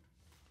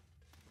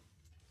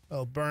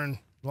 It'll burn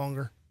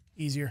longer,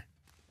 easier.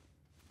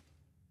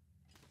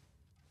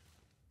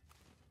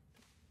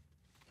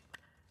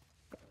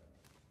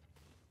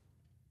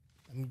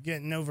 I'm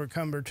getting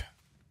overcumbered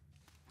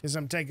because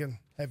I'm taking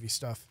heavy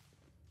stuff.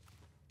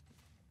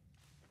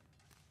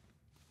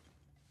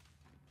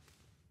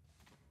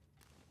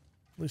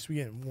 At least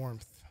we're getting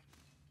warmth.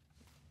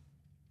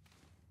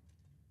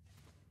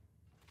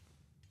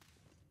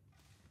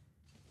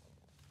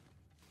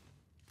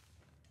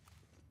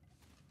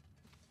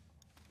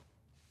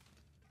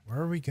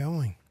 Where are we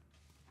going?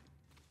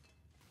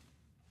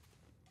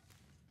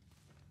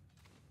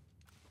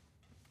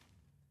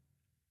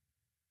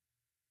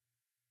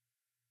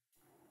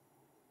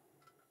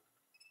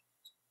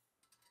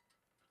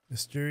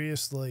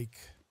 Mysterious lake.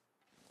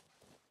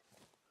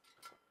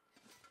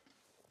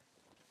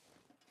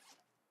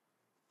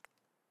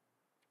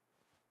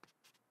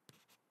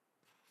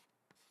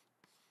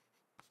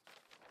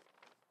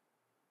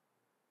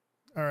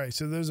 All right,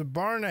 so there's a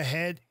barn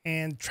ahead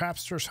and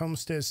Trapster's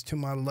homesteads to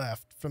my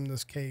left from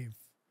this cave.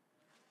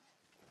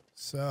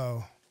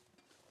 So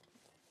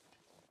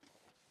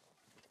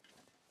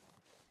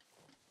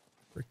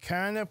we're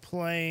kind of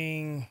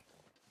playing.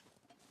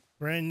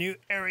 We're in a new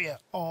area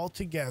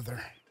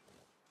altogether.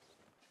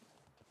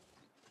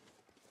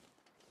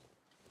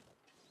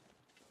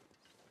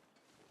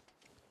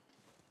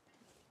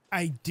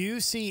 I do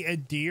see a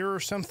deer or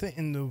something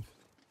in the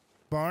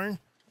barn.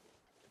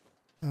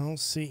 I don't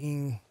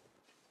see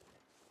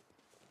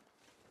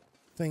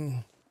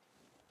thing.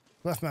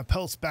 Left my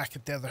pelts back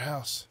at the other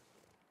house.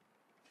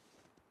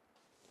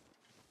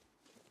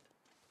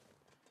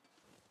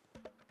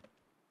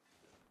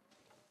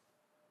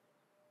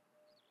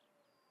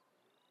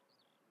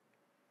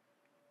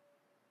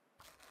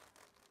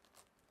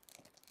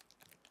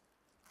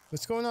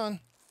 What's going on?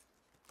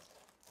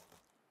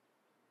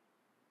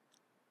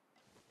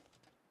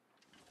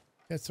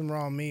 Get some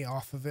raw meat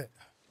off of it.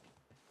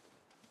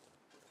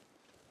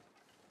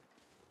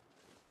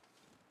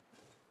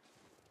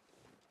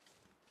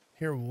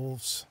 Here,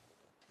 wolves.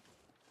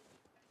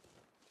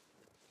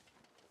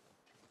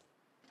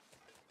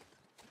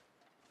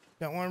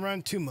 Don't want to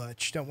run too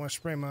much. Don't want to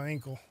sprain my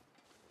ankle.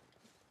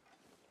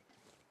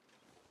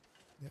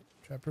 Yep,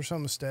 Trapper's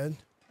Homestead.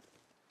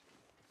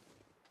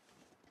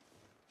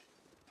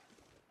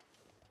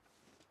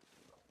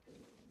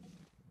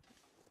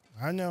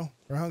 I know,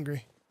 we're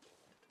hungry.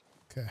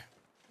 Okay.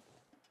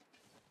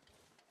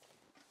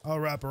 I'll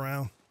wrap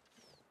around.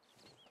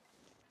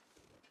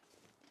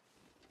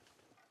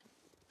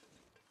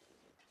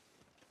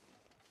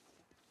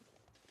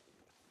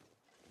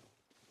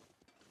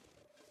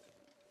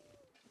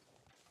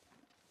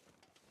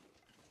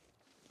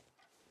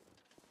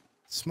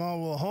 Small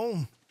little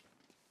home.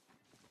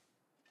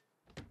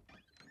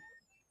 I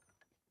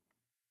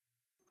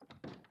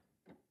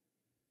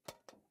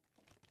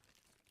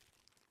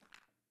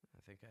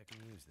think I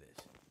can use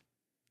this.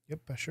 Yep,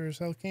 I sure as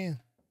hell can.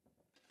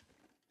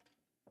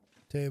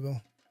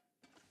 Table.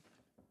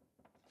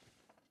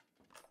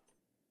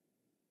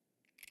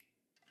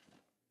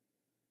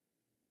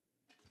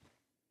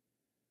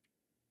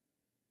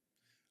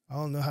 I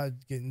don't know how to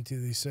get into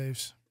these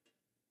safes.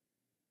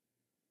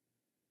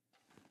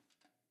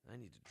 I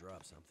need to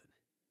drop something.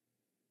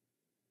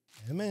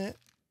 In a minute.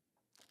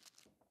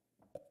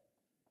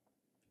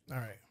 All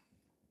right.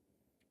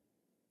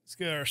 Let's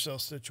get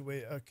ourselves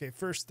situated. Okay,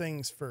 first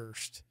things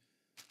first.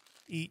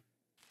 Eat.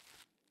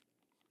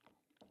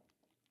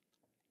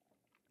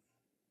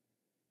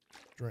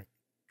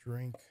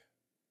 Drink.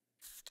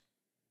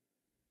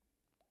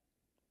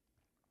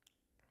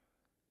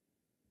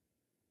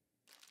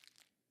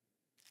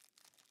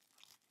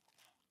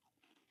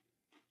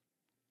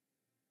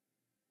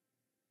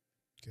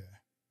 Okay.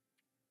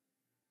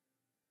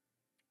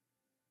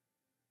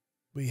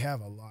 We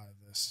have a lot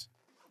of this.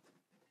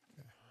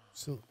 Okay.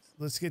 So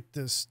let's get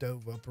this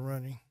stove up and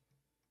running.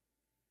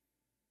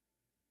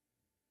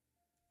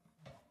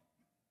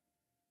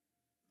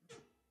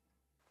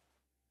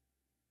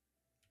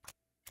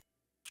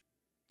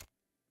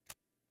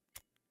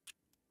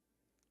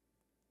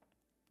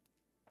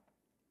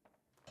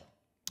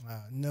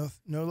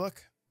 No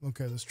luck?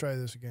 Okay, let's try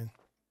this again.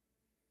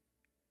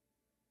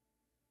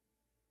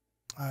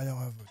 I don't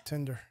have a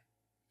tinder.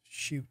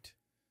 Shoot.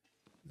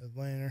 The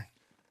lantern.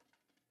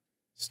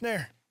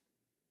 Snare.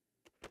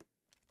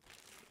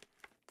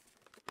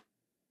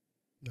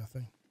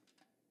 Nothing.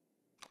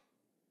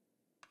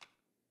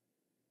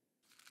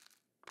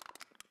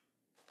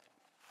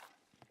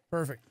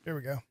 Perfect. There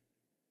we go.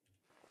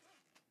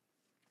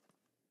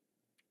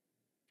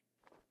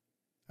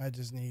 I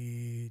just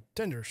need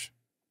tenders.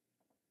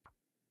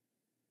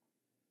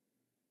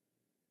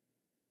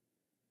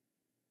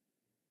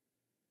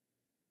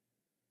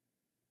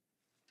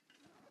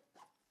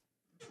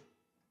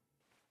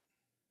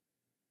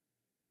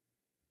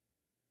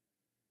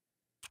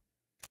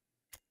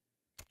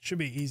 Should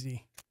be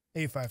easy.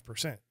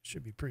 85%.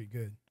 Should be pretty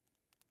good.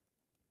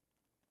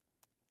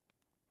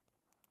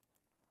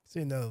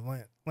 See another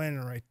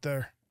lantern right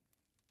there.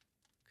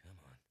 Come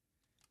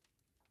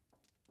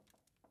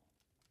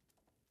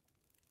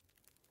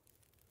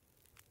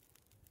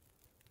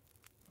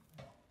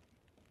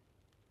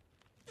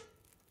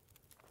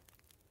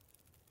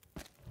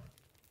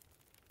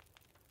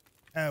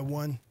on. Add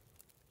one.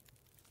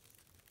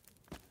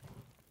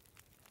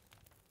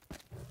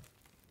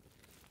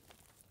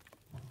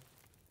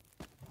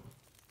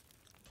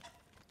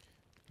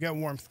 Got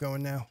warmth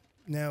going now.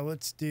 Now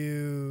let's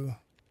do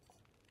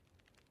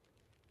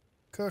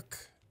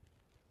cook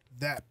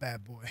that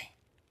bad boy.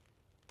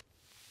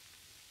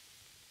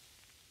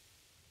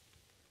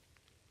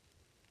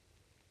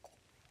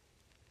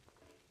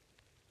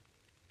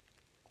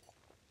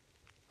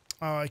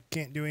 Oh, I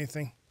can't do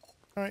anything.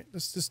 All right,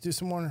 let's just do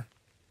some water.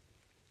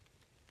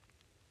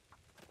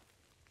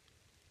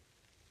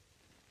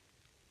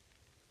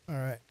 All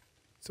right.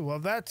 So while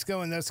that's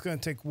going to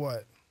take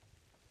what?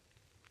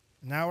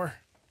 An hour?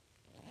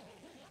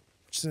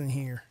 What's in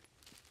here?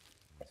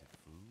 Is it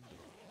food?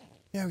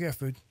 Yeah, we got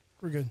food.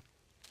 We're good.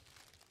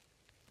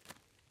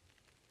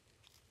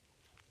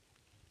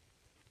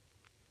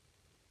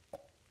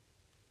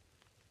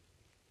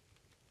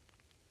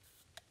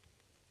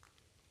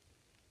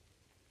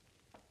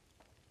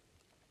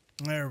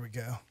 There we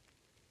go.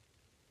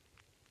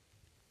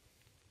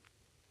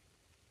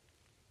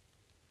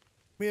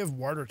 We have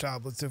water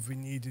tablets if we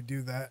need to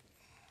do that.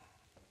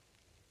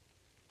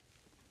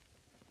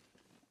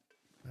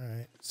 All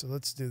right, so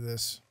let's do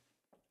this.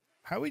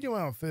 How are we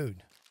doing on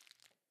food?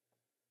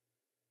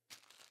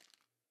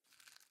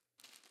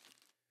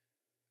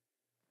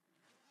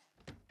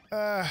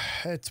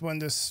 It's one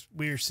of those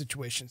weird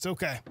situations.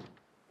 Okay.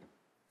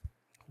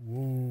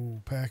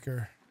 Whoa,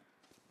 Packer.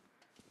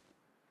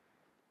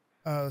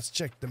 Let's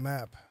check the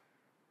map.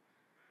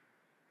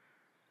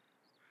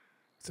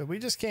 So we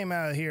just came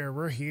out of here.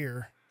 We're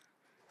here.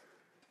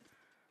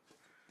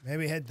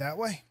 Maybe head that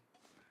way?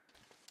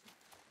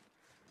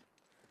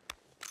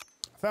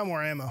 Found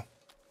more ammo.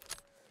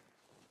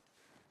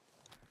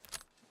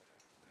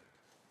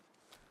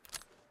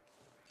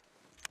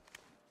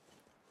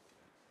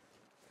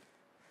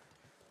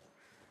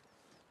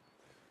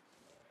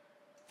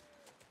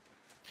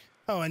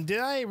 Oh, and did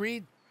I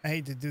read? I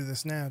hate to do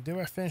this now. Did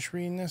I finish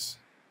reading this?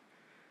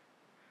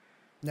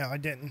 No, I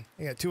didn't.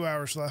 I got 2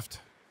 hours left.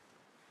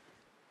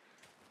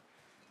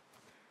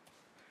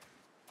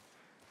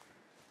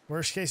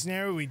 Worst case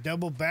scenario, we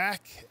double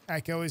back.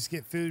 I can always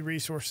get food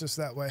resources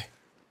that way.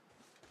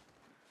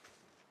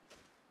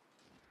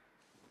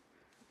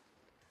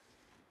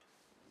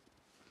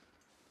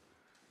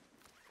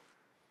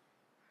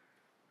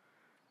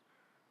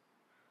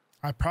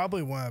 I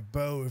probably want a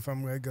bow if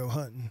I'm going to go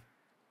hunting.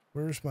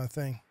 Where's my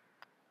thing?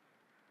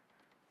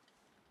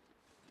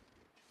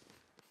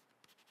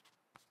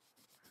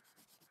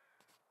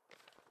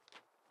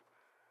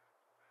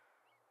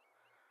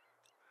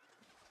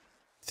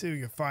 See if we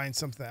can find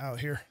something out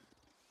here.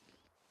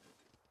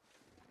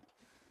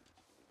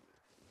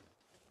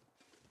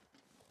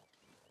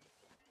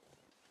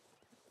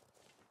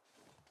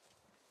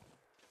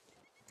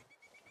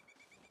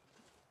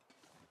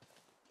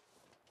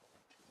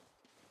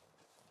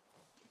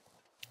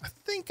 I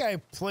think I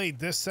played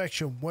this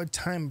section one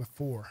time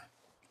before.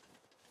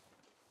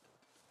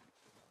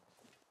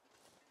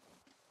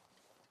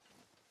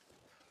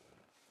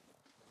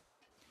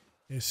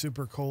 It's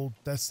super cold.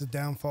 That's the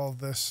downfall of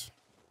this.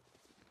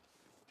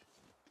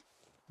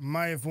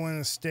 Might have wanted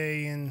to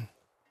stay in.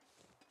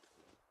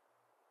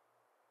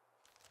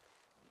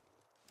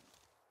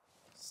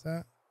 Is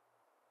that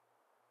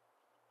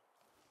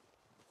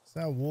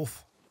a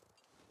wolf?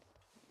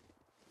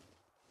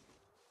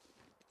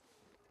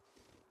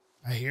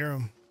 I hear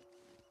him.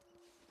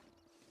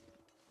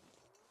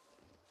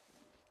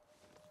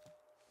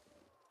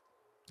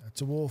 That's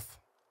a wolf.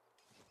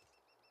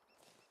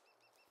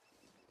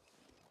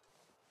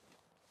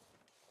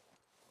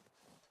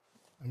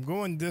 I'm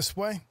going this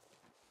way.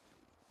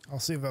 I'll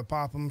see if I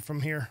pop him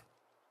from here.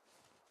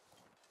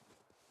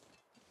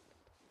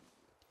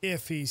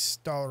 If he's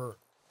started.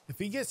 If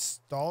he gets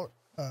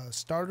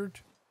started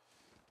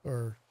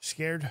or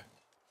scared,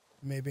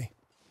 maybe.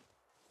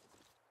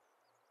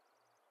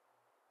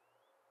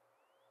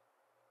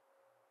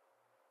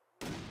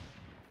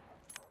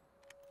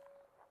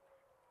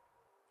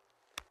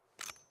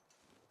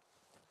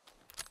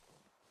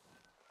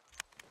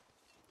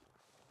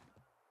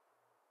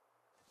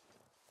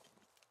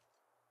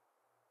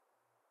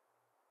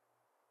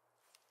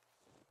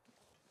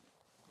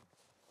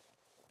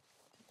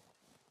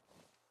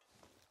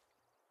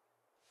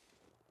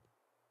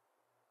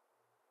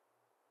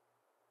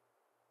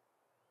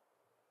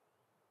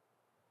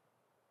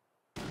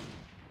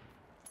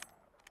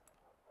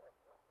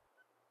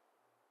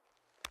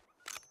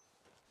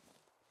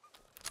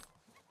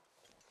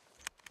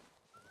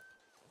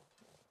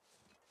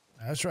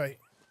 That's right.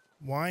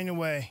 Whine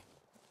away.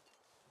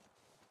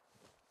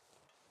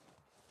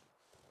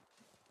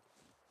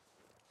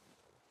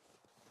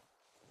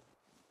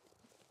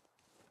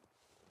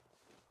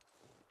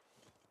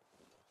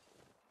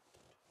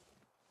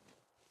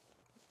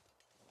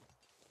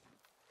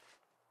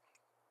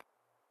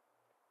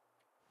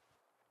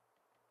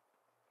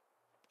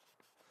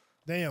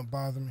 They don't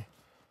bother me.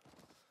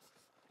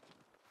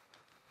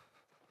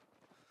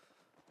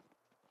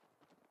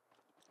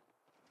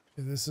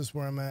 Okay, this is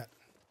where I'm at.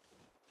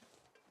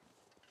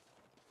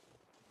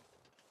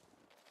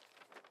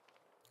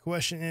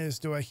 Question is,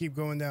 do I keep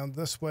going down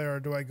this way or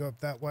do I go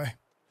up that way?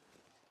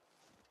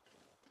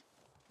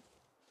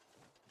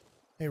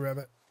 Hey,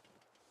 rabbit.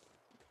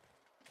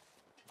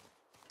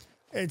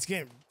 It's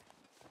getting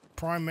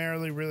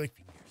primarily really...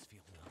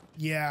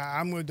 Yeah,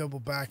 I'm going to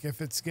double back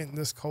if it's getting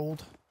this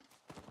cold.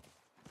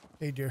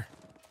 Hey, dear.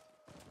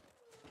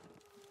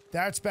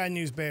 That's bad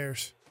news,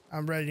 bears.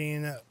 I'm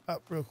readying it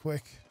up real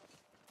quick.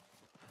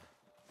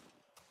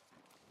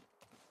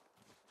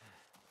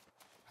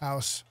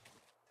 House.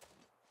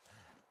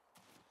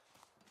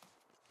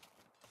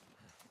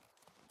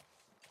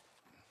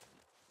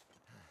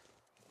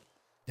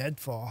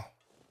 Deadfall.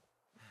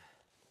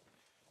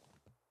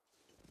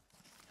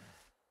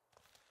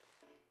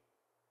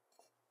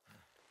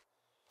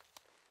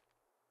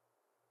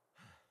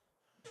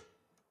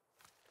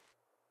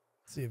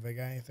 Let's see if I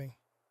got anything.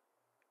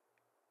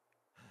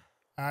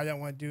 I don't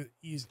want to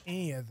use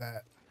any of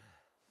that.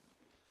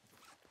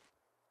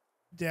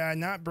 Did I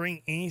not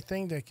bring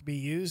anything that could be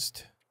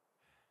used?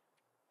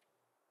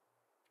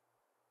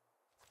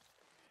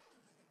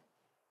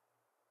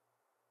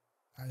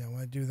 I don't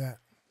want to do that.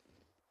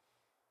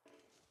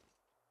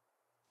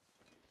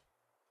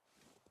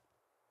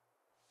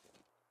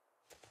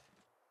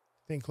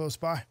 Thing close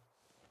by.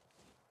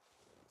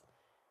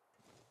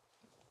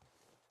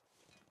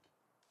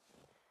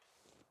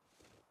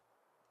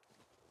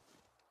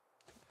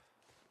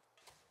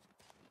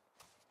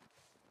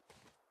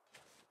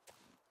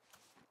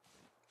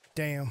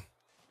 Damn.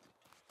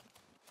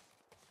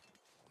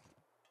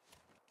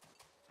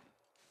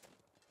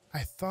 I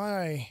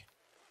thought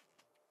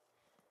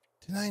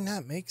did I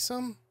not make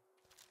some?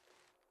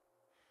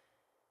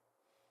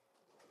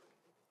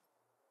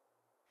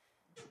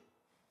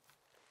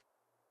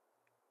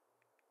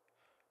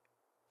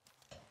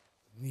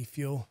 Need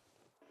fuel.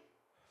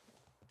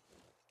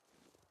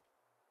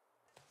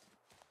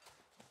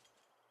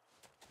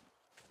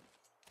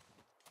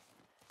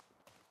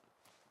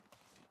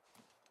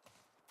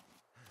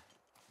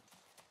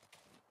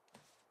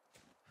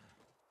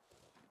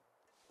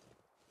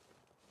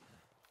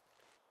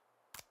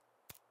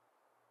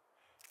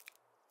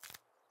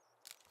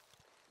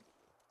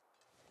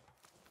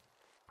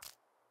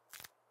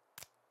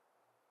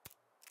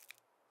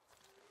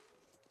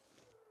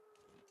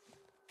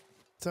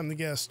 Something to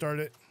get us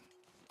started.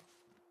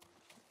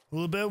 A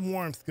little bit of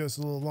warmth goes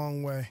a little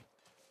long way.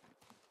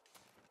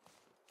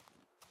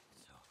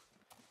 So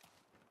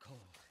cold.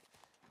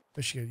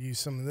 Wish you could use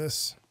some of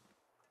this.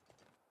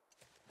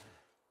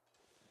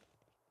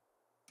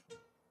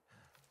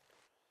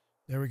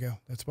 There we go.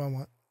 That's what I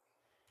want.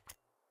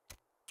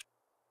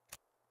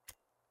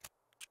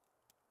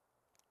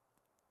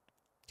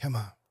 Come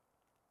on.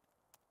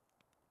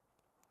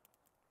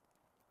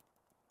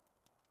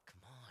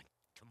 Come on.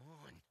 Come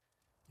on.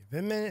 Give it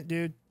a minute,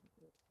 dude.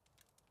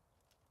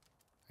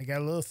 I got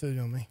a little food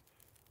on me.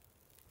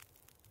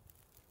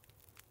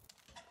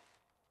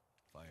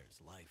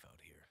 Fire's life out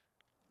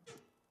here.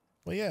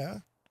 Well, yeah.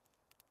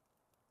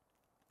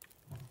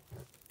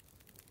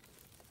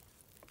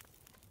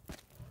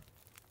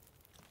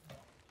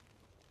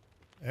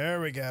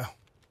 There we go.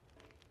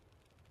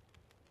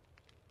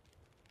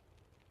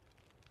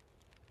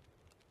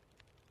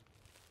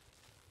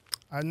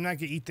 I'm not going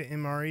to eat the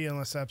MRE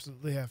unless I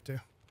absolutely have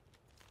to.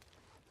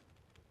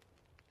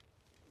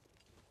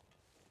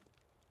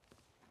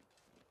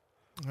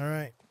 All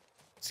right.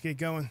 Let's get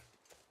going.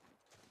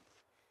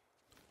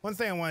 One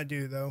thing I want to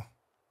do, though.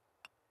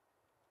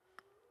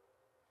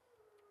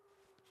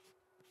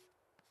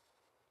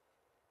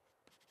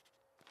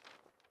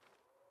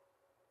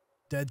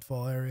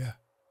 Deadfall area.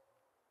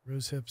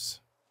 Rose hips.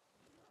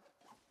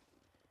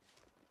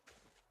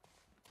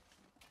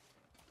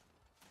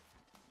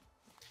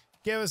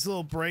 Give us a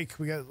little break.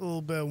 We got a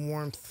little bit of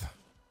warmth.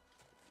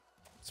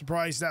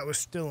 Surprised that was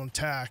still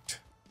intact.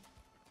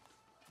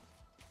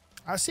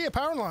 I see a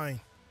power line.